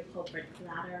climbed through your corporate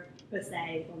ladder per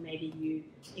se, or maybe you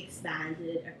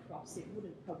expanded across? It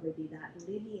wouldn't probably be that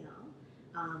linear.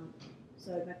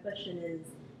 So my question is,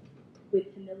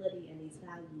 with humility and these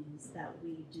values that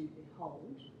we do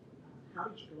behold, how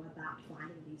did you go about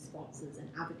finding these sponsors and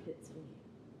advocates for you?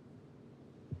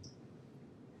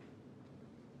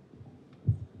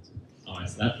 I'll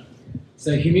answer that.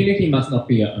 So humility must not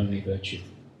be your only virtue.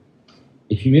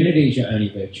 If humility is your only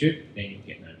virtue, then you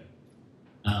get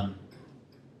nowhere.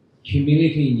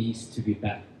 Humility needs to be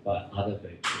backed by other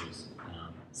virtues,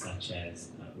 such as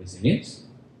resilience,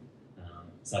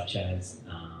 such as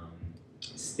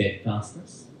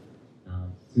steadfastness.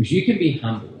 Because you can be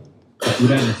humble, but you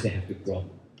don't necessarily have to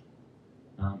grovel.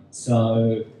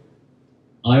 So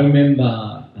I remember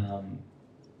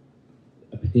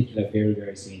a particular very,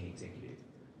 very senior executive,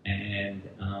 and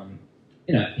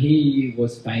he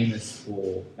was famous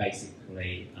for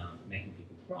basically making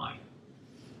people cry.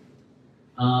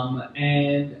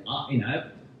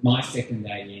 My second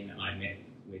day in, I met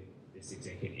with this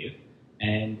executive,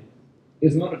 and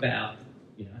it's not about,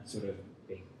 sort of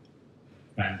being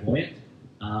flamboyant,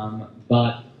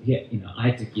 but yeah, I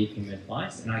had to give him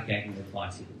advice, and I gave him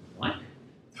advice he didn't like.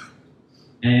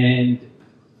 And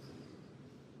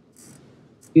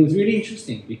it was really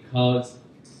interesting because,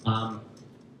 I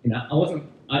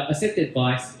said the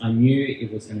advice, I knew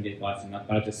it was going to be advice enough,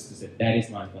 but I just said, that is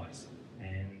my advice.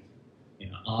 And,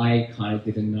 I kind of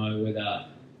didn't know whether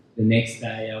the next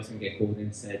day I was going to get called in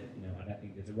and said, I don't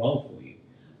think there's a role for you.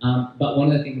 But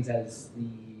one of the things as the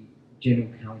general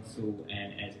counsel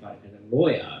and as a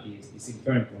lawyer is it's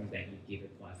very important that you give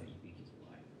advice that you think is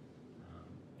right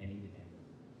and independent.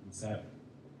 And so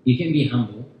you can be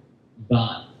humble,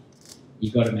 but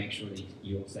you've got to make sure that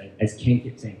you also, as Ken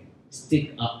kept saying,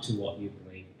 stick up to what you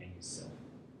believe and yourself.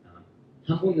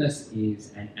 Humbleness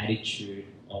is an attitude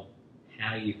of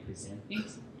how you present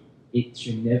things. It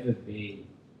should never be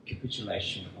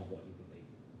capitulation of what you believe.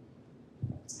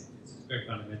 It's a very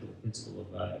fundamental principle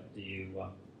of do you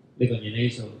live on your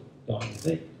knees or die on your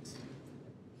feet?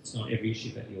 It's not every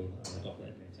issue that you'll adopt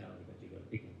that mentality, but you've got to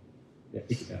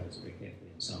pick your battles very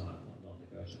carefully, and some are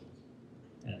non-negotiables.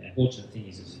 And the unfortunate thing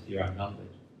is if you're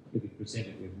outnumbered, you'll be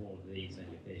presented with more of these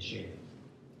than your fair share.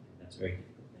 And that's very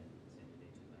difficult then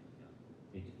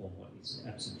to need to form what is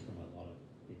absent from a lot of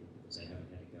people because they haven't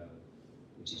had a go,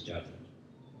 which is judgment.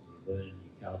 You learn,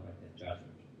 you calibrate that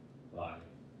judgment by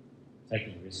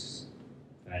taking risks,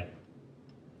 failing,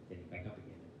 getting back up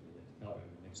again, and you calibrate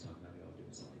the next time, maybe I'll do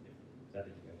something different. That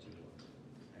didn't go too well.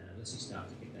 And unless you start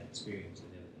to get that experience, you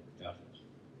never get the judgment.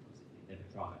 Because if you never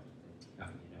try it, then how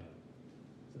can you know?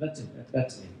 So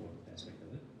that's an important aspect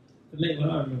of it. For me, I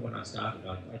remember when I started,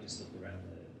 I just looked around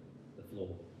the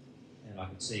floor and I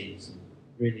could see some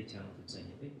really talented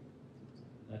senior people.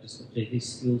 And I just thought, gee, these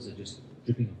skills are just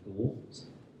dripping off the walls.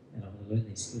 And I want to learn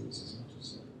these skills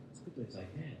as quickly as I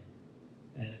can.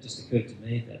 And it just occurred to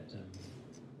me that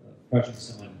approaching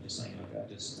someone and just saying, okay, I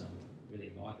just really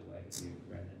admire the way that you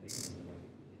ran that meeting and the way you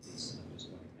did this, and I'm just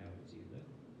wondering how it was you learn.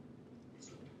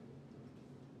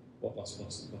 What's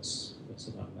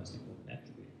the one most important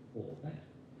attribute for all that?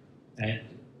 And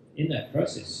in that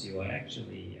process, you are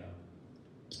actually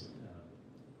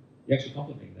you're actually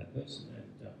complimenting that person, and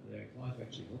they're inclined to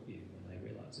actually help you when they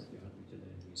realise that you're hungry to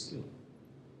learn a new skill.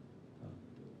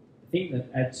 The thing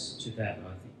that adds to that,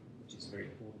 I think, which is very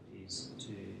important, is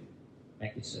to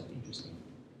make yourself interesting.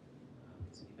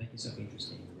 So if you make yourself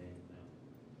interesting, then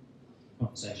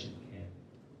conversation can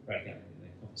break up, and the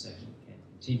conversation can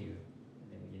continue,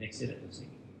 and then when your next edit was, you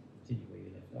can continue where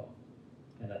you left off,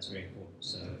 and that's very important.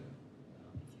 So if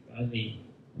you only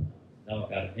know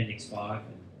about Appendix 5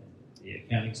 and the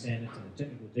accounting standards and the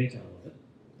technical detail of it,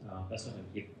 that's not going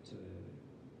to give to.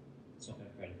 It's not going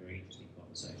to create a very interesting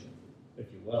conversation. But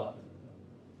if you're well up in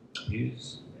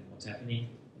news and what's happening,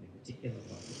 and in particular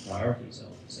what the priorities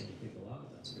of the senior people are,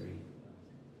 that's really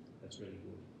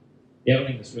good. The other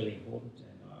thing that's really important,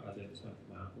 and I learned this one from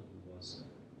my uncle who was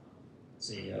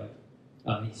CEO.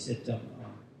 He said,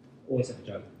 always have a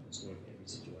joke in the story of every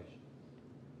situation.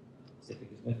 He said,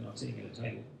 because when I'm sitting at a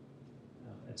table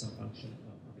at some function,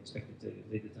 I'm expected to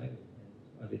lead the table,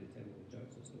 and I lead the table with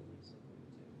jokes or stories according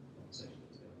to the conversation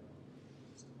that's going on.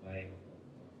 It's a way of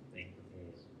being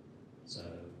prepared. So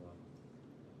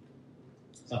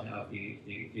somehow,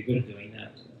 if you're good at doing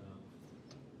that,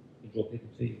 you draw people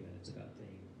to you, and it's about being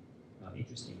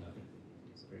interesting. I think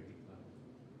it's a very big part of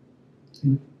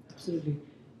it. Absolutely.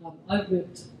 I've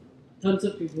met tons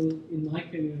of people in my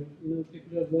career. People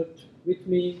who have worked with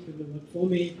me, people who have worked for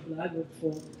me, people I've worked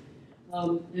for. I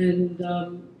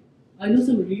know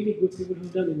some really good people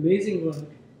who've done amazing work,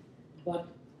 but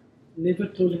never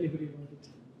told anybody about it.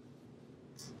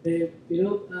 They,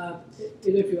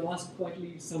 if you ask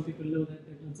quietly, some people know that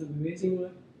they've done some amazing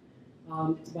work,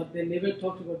 but they never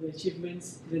talked about the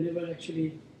achievements. They never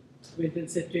actually went and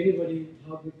said to anybody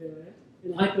how good they were at.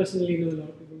 And I personally know a lot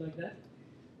of people like that,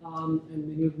 and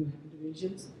many of them happen to be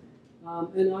Asians.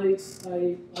 And I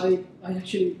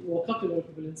actually walk up to a lot of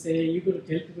people and say, you've got to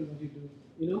tell people what you do,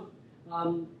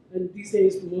 And these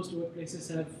days, most workplaces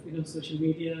have, social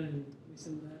media and this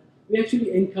and that. We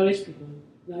actually encourage people.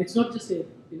 Now, it's not just a,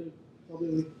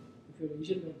 problem with if you're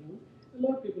Asian background. A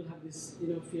lot of people have this,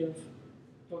 fear of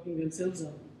talking themselves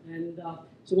up. And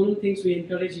so one of the things we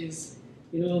encourage is,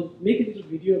 make a little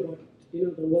video about,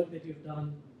 the work that you've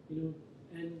done, and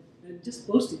just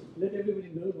post it. Let everybody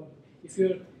know about it. If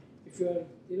you're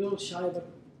shy about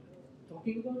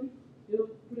talking about it,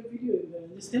 put a video in there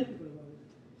and just tell people about it.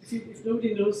 If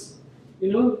nobody knows,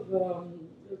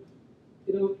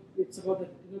 it's about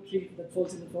that tree that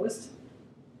falls in the forest,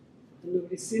 and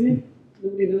nobody's seen it,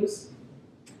 nobody knows.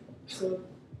 So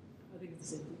I think the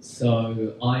sentence.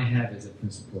 So I have as a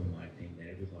principle in my team that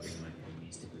everybody in my team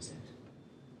needs to present.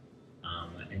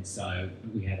 And so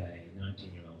we had a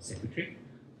 19-year-old secretary,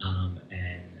 and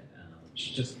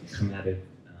she just come out of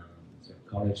sort of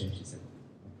college, and she said,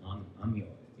 I'm your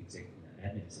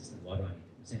admin assistant, why do I need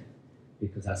to present?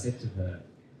 Because I said to her,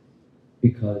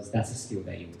 because that's a skill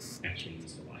that you will actually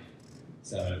use for life.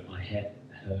 So I had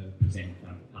her present in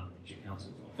front of the Parliamentary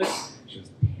Counsel's office. She was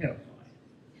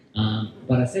terrified.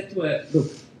 But I said to her,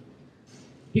 look,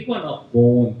 people are not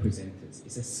born presenters.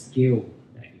 It's a skill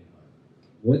that you have.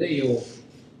 Whether you're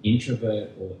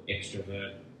introvert or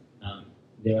extrovert,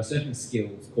 there are certain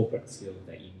skills, corporate skills,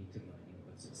 that you need to learn in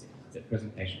order to succeed. It's a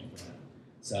presentation of that.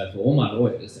 So for all my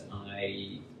lawyers,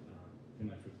 I pretty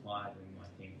much require them in my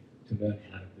team to learn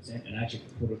how to present and actually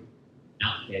put it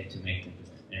out there to make them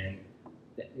present. And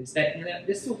it's that, you know,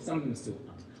 there's still some of them are still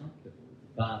uncomfortable,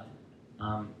 but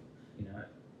you know,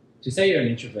 to say you're an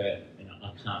introvert and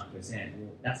I can't present,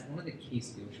 well, that's one of the key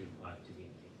skills you require to be a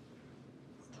leader.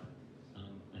 So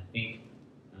I think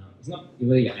it's not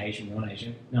whether you're Asian or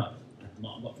non-Asian. No,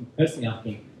 personally, I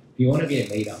think if you want to be a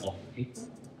leader of people,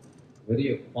 whether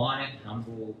you're quiet,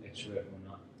 humble, extrovert or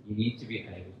not, you need to be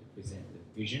able to present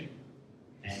the vision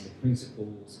and the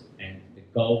principles and the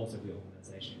goals of your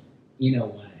organisation in a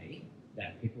way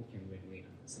that people can readily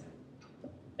understand.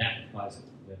 That requires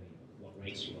really what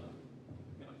race you are.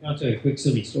 I'll tell you a quick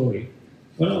silly story.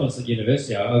 When I was at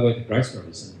university, I worked at Grace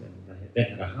Brothers, and they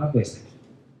had a hardware section.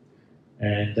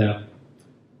 And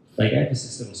they gave us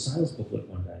this little sales booklet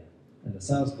one day. And the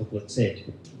sales booklet said,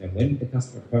 you know, when the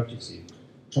customer approaches you,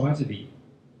 try to be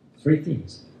 3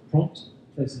 things: prompt,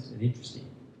 pleasant, and interesting.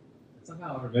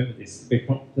 Somehow I remember this, be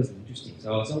prompt, pleasant, interesting.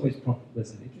 So I was always prompt,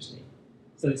 pleasant, interesting.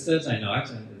 So this Thursday night,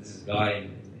 and there's this guy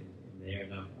in there,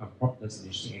 and I'm prompt, pleasant,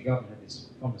 interesting. I go up and have this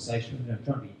conversation, and I'm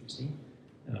trying to be interesting.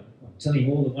 And I'm telling him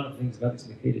all the wonderful things about this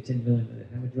Makita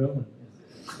 10mm hammer drill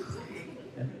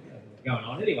and going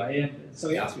on. Anyway, so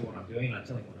he asked me what I'm doing, and I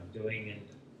tell him what I'm doing,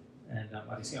 and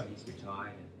I discovered he's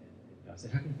retired, and I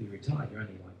said, how can you be retired? You're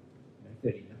only like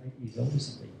 38 years old or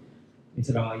something. He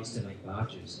said, oh, I used to make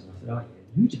barges. And I said, oh, yeah,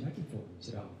 who'd you make it for? He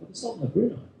said, oh, for the Sultan of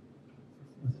Brunei.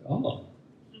 I said, oh.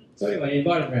 So anyway, he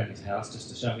invited me around his house just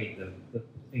to show me the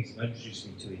things that introduced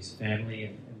me to his family,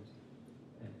 and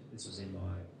this was in my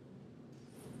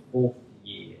 4th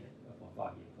year of my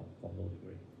 5-year common law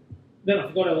degree. Then I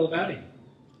forgot all about him.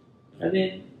 And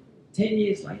then 10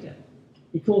 years later,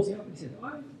 he calls me up and he said,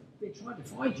 I've been trying to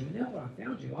find you, and now that I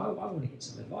found you, I want to get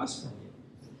some advice from you.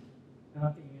 And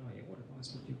I'm thinking, oh yeah, what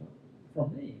advice would you want from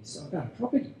me? So about a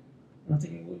property. And I'm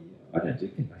thinking, well, I don't do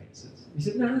conveyances. He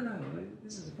said, no,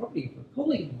 this is a property of a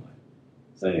colleague of mine.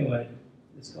 So anyway,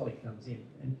 this colleague comes in,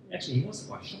 and actually he wants to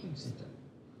buy a shopping centre.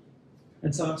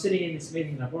 And so I'm sitting in this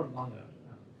meeting, and I brought along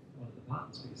one of the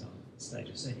partners because I'm at the stage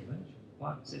of senior management. The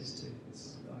partner says to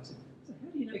this guy, I said, so how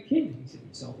do you know Ken? He said,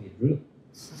 he sold me a drill.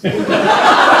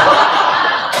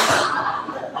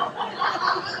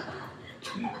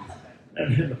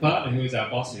 And then the partner, who was our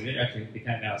boss, who actually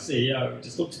became our CEO,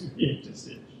 just looked at me and just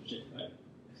said, shit, mate.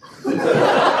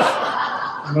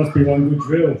 It must be one good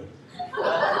drill.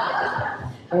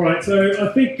 All right, so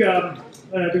I think,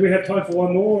 do we have time for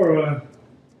one more, or how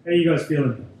are you guys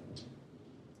feeling?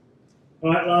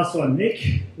 All right, last one.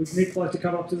 Nick, would Nick like to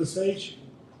come up to the stage?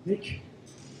 Nick?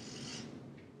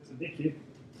 There's a Nick here.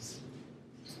 That's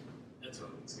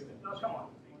right, let's give it. No, come on.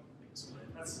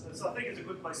 I think it's a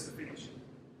good place to finish.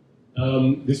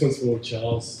 This one's for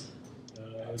Charles.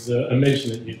 There's a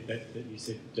mention that you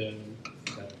said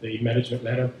about the management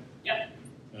ladder. Yep.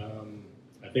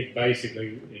 I think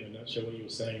basically, in a nutshell, what you were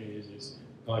saying is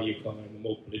higher you climb, the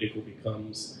more political it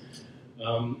becomes.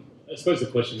 I suppose the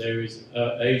question there is,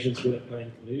 are Asians good at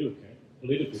playing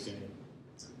political game?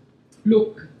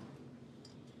 Look,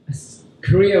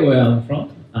 Korea, where I'm from,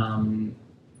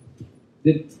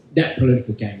 that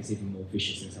political game is even more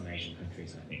vicious in some Asian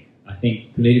countries, I think. I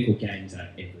think political games are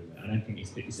everywhere. I don't think it's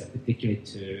particular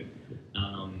to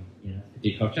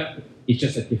the culture. It's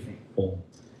just a different form.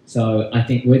 So I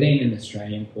think whether in an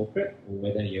Australian corporate or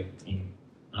whether you're in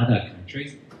other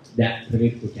countries, that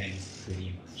political game is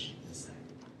pretty much the same.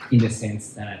 In the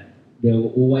sense that there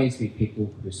will always be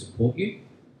people who support you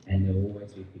and there will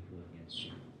always be people against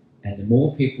you. And the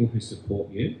more people who support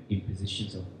you in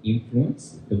positions of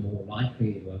influence, the more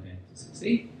likely you are going to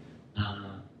succeed.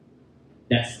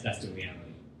 That's the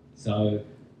reality. So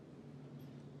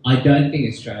I don't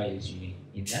think Australia is unique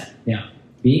in that. Now,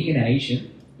 being an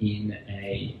Asian in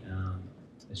a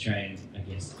Australian, I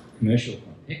guess, commercial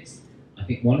context, I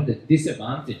think one of the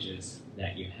disadvantages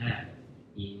that you have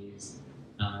is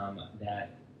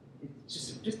that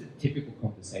it's just a typical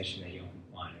conversation that you often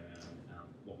find around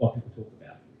what people talk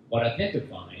about. What I tend to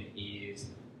find is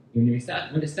when they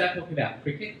start talking about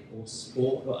cricket or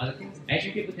sport or other things,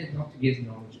 Asian people tend not to be as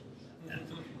knowledgeable about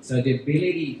that. So the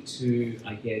ability to,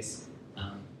 I guess,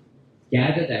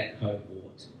 gather that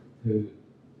cohort who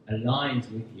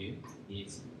aligns with you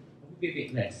is probably a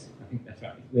bit less. I think that's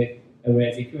right.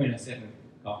 Whereas if you're in a certain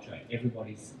culture,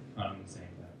 everybody's kind of in the same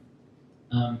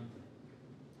boat.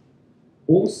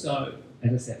 Also,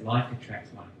 as I said, like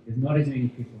attracts like. There's not as many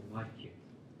people like you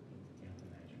in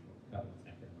information or cohorts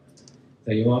at the moment.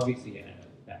 So you're obviously at a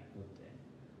back foot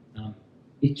there.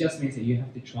 It just means that you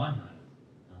have to try harder.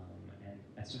 And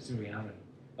that's just a reality.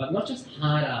 But not just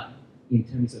harder in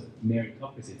terms of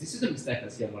meritocracy. This is a mistake I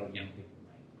see a lot of young people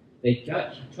make. They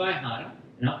try harder,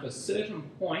 and after a certain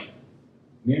point,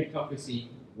 meritocracy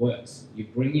works. You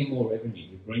bring in more revenue,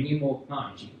 you bring in more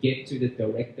clients, you get to the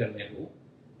director level,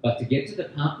 but to get to the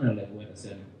partner level at a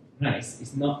certain place,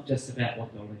 it's not just about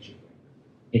what knowledge you bring.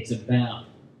 It's about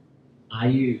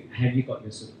have you got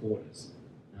your supporters?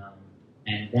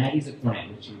 And that is a point at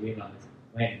which you realise,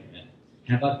 wait a minute,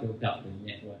 have I built up the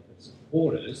network of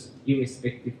supporters,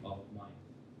 irrespective of my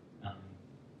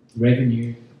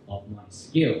revenue, of my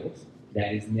skills,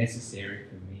 that is necessary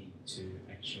for me to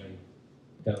actually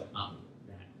go up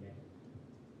that level?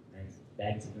 And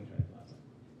that is a good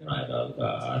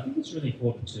I think it's really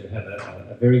important to have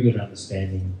a very good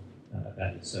understanding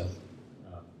about yourself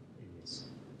in this.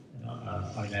 And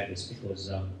I know this because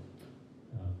a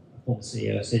former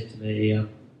CEO said to me, I'm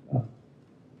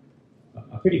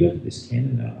pretty good at this,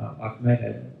 Ken, and I've made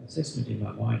an assessment in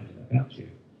my mind about you.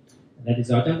 And that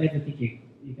is, I don't ever think you're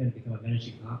going to become a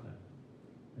managing partner.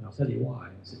 And I'll tell you why. I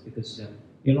said, because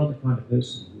you're not the kind of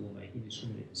person who will make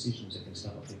indiscriminate decisions that can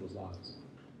start up people's lives.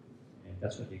 And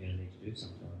that's what you're going to need to do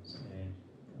sometimes. And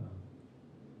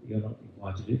you're not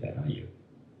inclined to do that, are you?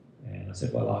 And I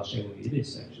said, well, I'll share with you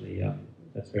this. Actually,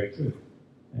 that's very true.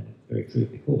 And it's very true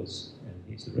because, and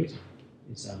here's the reason,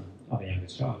 is I'm a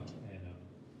youngest child.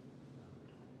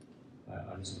 I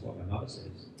listen to what my mother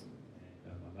says,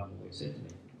 and my mum always said to me,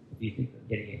 if you think that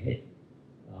getting ahead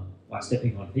by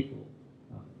stepping on people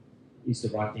is the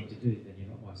right thing to do, then you're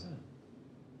not my son.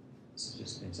 It's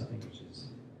just been something which is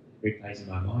replays in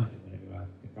my mind whenever I'm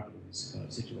confronted with this kind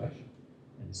of situation,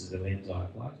 and this is the lens I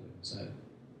apply to it. So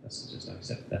that's just I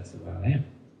accept that's the way I am.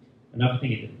 Another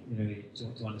thing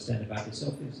to understand about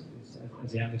yourself is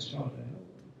as the youngest child,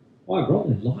 my role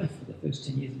in life for the first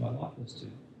 10 years of my life was to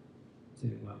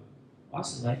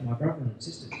isolate my brother and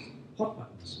sisters, hot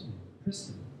buttons, press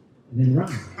them, and then run.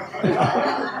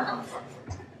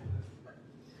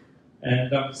 And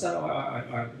so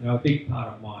a big part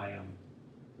of my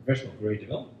professional career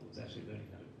development was actually learning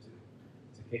how to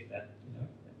keep that at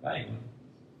bay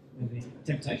when the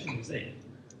temptation was there.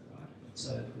 Right?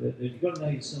 So you've got to know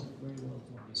yourself very well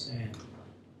to understand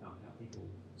how people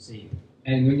see you.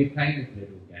 And when you're playing the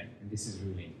political game, and this is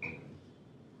really important,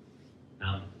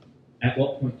 at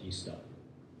what point do you stop?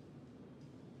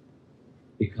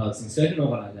 Because in certain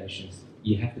organisations,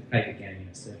 you have to play the game in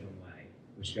a certain way,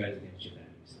 which goes against your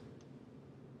values.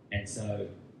 And so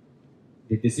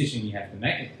the decision you have to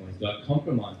make at the point is, do I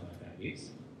compromise my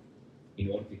values in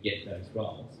order to get those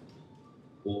roles,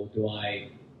 or do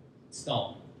I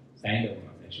stop, stay in the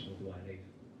organisation, or do I leave?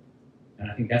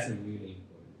 And I think that's a really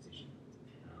important decision.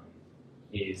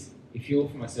 Is if you're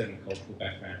from a certain cultural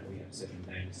background or you have certain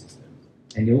value systems,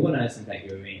 and the organisation that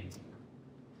you're in,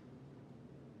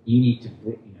 you need to,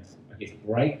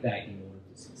 break that in order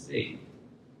to succeed.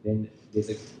 Then there's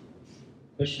a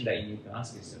question that you need to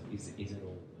ask yourself: is it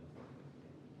all worth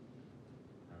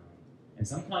it? And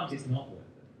sometimes it's not worth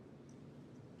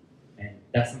it, and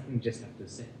that's something you just have to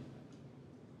accept.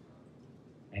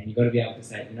 And you've got to be able to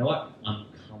say, you know what, I'm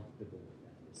comfortable with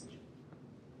that decision.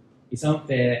 It's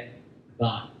unfair,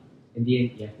 but in the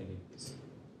end, you have to live with this.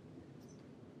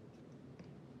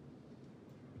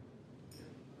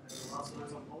 Last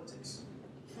words on politics.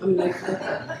 I'm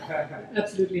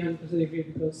absolutely 100% agree,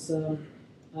 because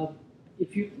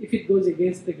if it goes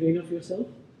against the grain of yourself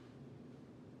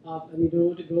and you don't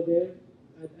want to go there,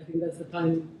 I think that's the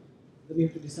time when you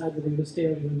have to decide whether you're going to stay or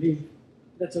you're going to leave.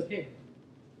 That's okay,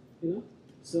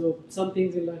 So some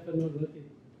things in life are not worth it.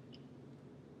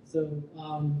 So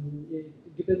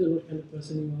it depends on what kind of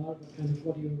person you are,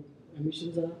 what your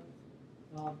ambitions are.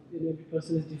 Every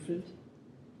person is different,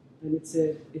 and it's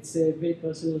a very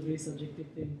personal, very subjective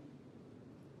thing.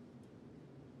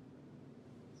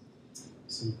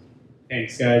 Awesome.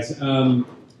 Thanks, guys.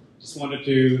 Just wanted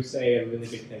to say a really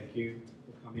big thank you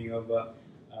for coming over.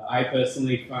 I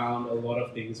personally found a lot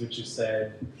of things which you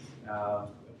said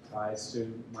applies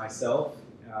to myself.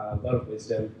 A lot of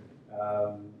wisdom.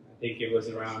 I think it was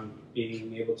around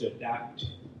being able to adapt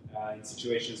in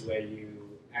situations where you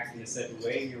act in a certain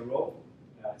way in your role.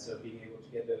 So being able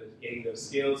to getting those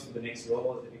skills for the next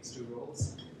role, the next two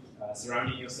roles,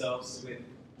 surrounding yourselves with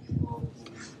people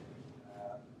who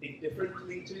think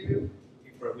differently to you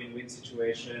for a win-win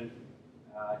situation,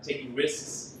 taking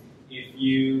risks. If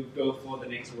you go for the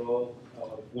next role,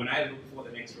 or when I look for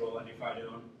the next role, and if I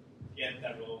don't get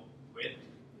that role, quit.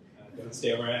 Don't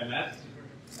stay where I'm at.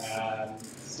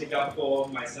 Stick up for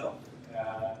myself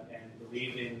and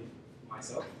believe in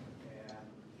myself.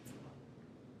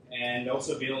 And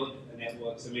also build a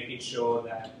network, so making sure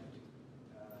that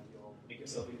you'll make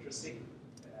yourself interesting,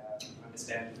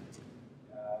 understand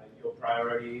your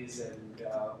priorities, and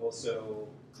also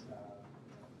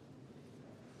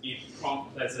be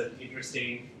prompt, pleasant,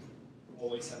 interesting,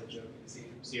 always have a joke in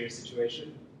a serious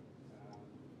situation.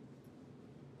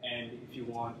 And if you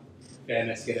want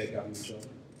fairness, get a government job.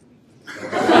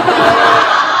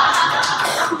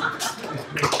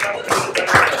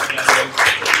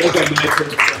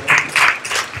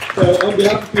 So on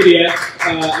behalf of PDF,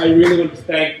 I really want to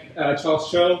thank Charles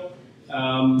Cho,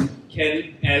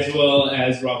 Ken, as well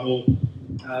as Rahul.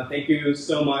 Thank you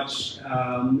so much.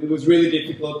 It was really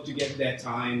difficult to get that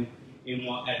time in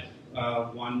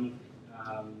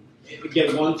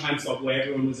get one time slot where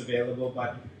everyone was available,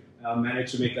 but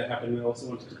managed to make that happen. We also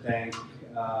wanted to thank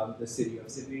the City of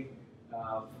Sydney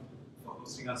for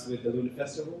hosting us with the Lunar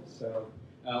Festival. So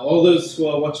all those who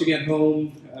are watching at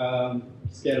home,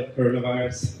 scared of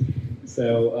coronavirus.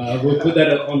 So we'll put that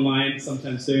up online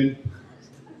sometime soon.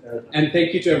 And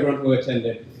thank you to everyone who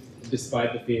attended,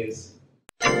 despite the fears.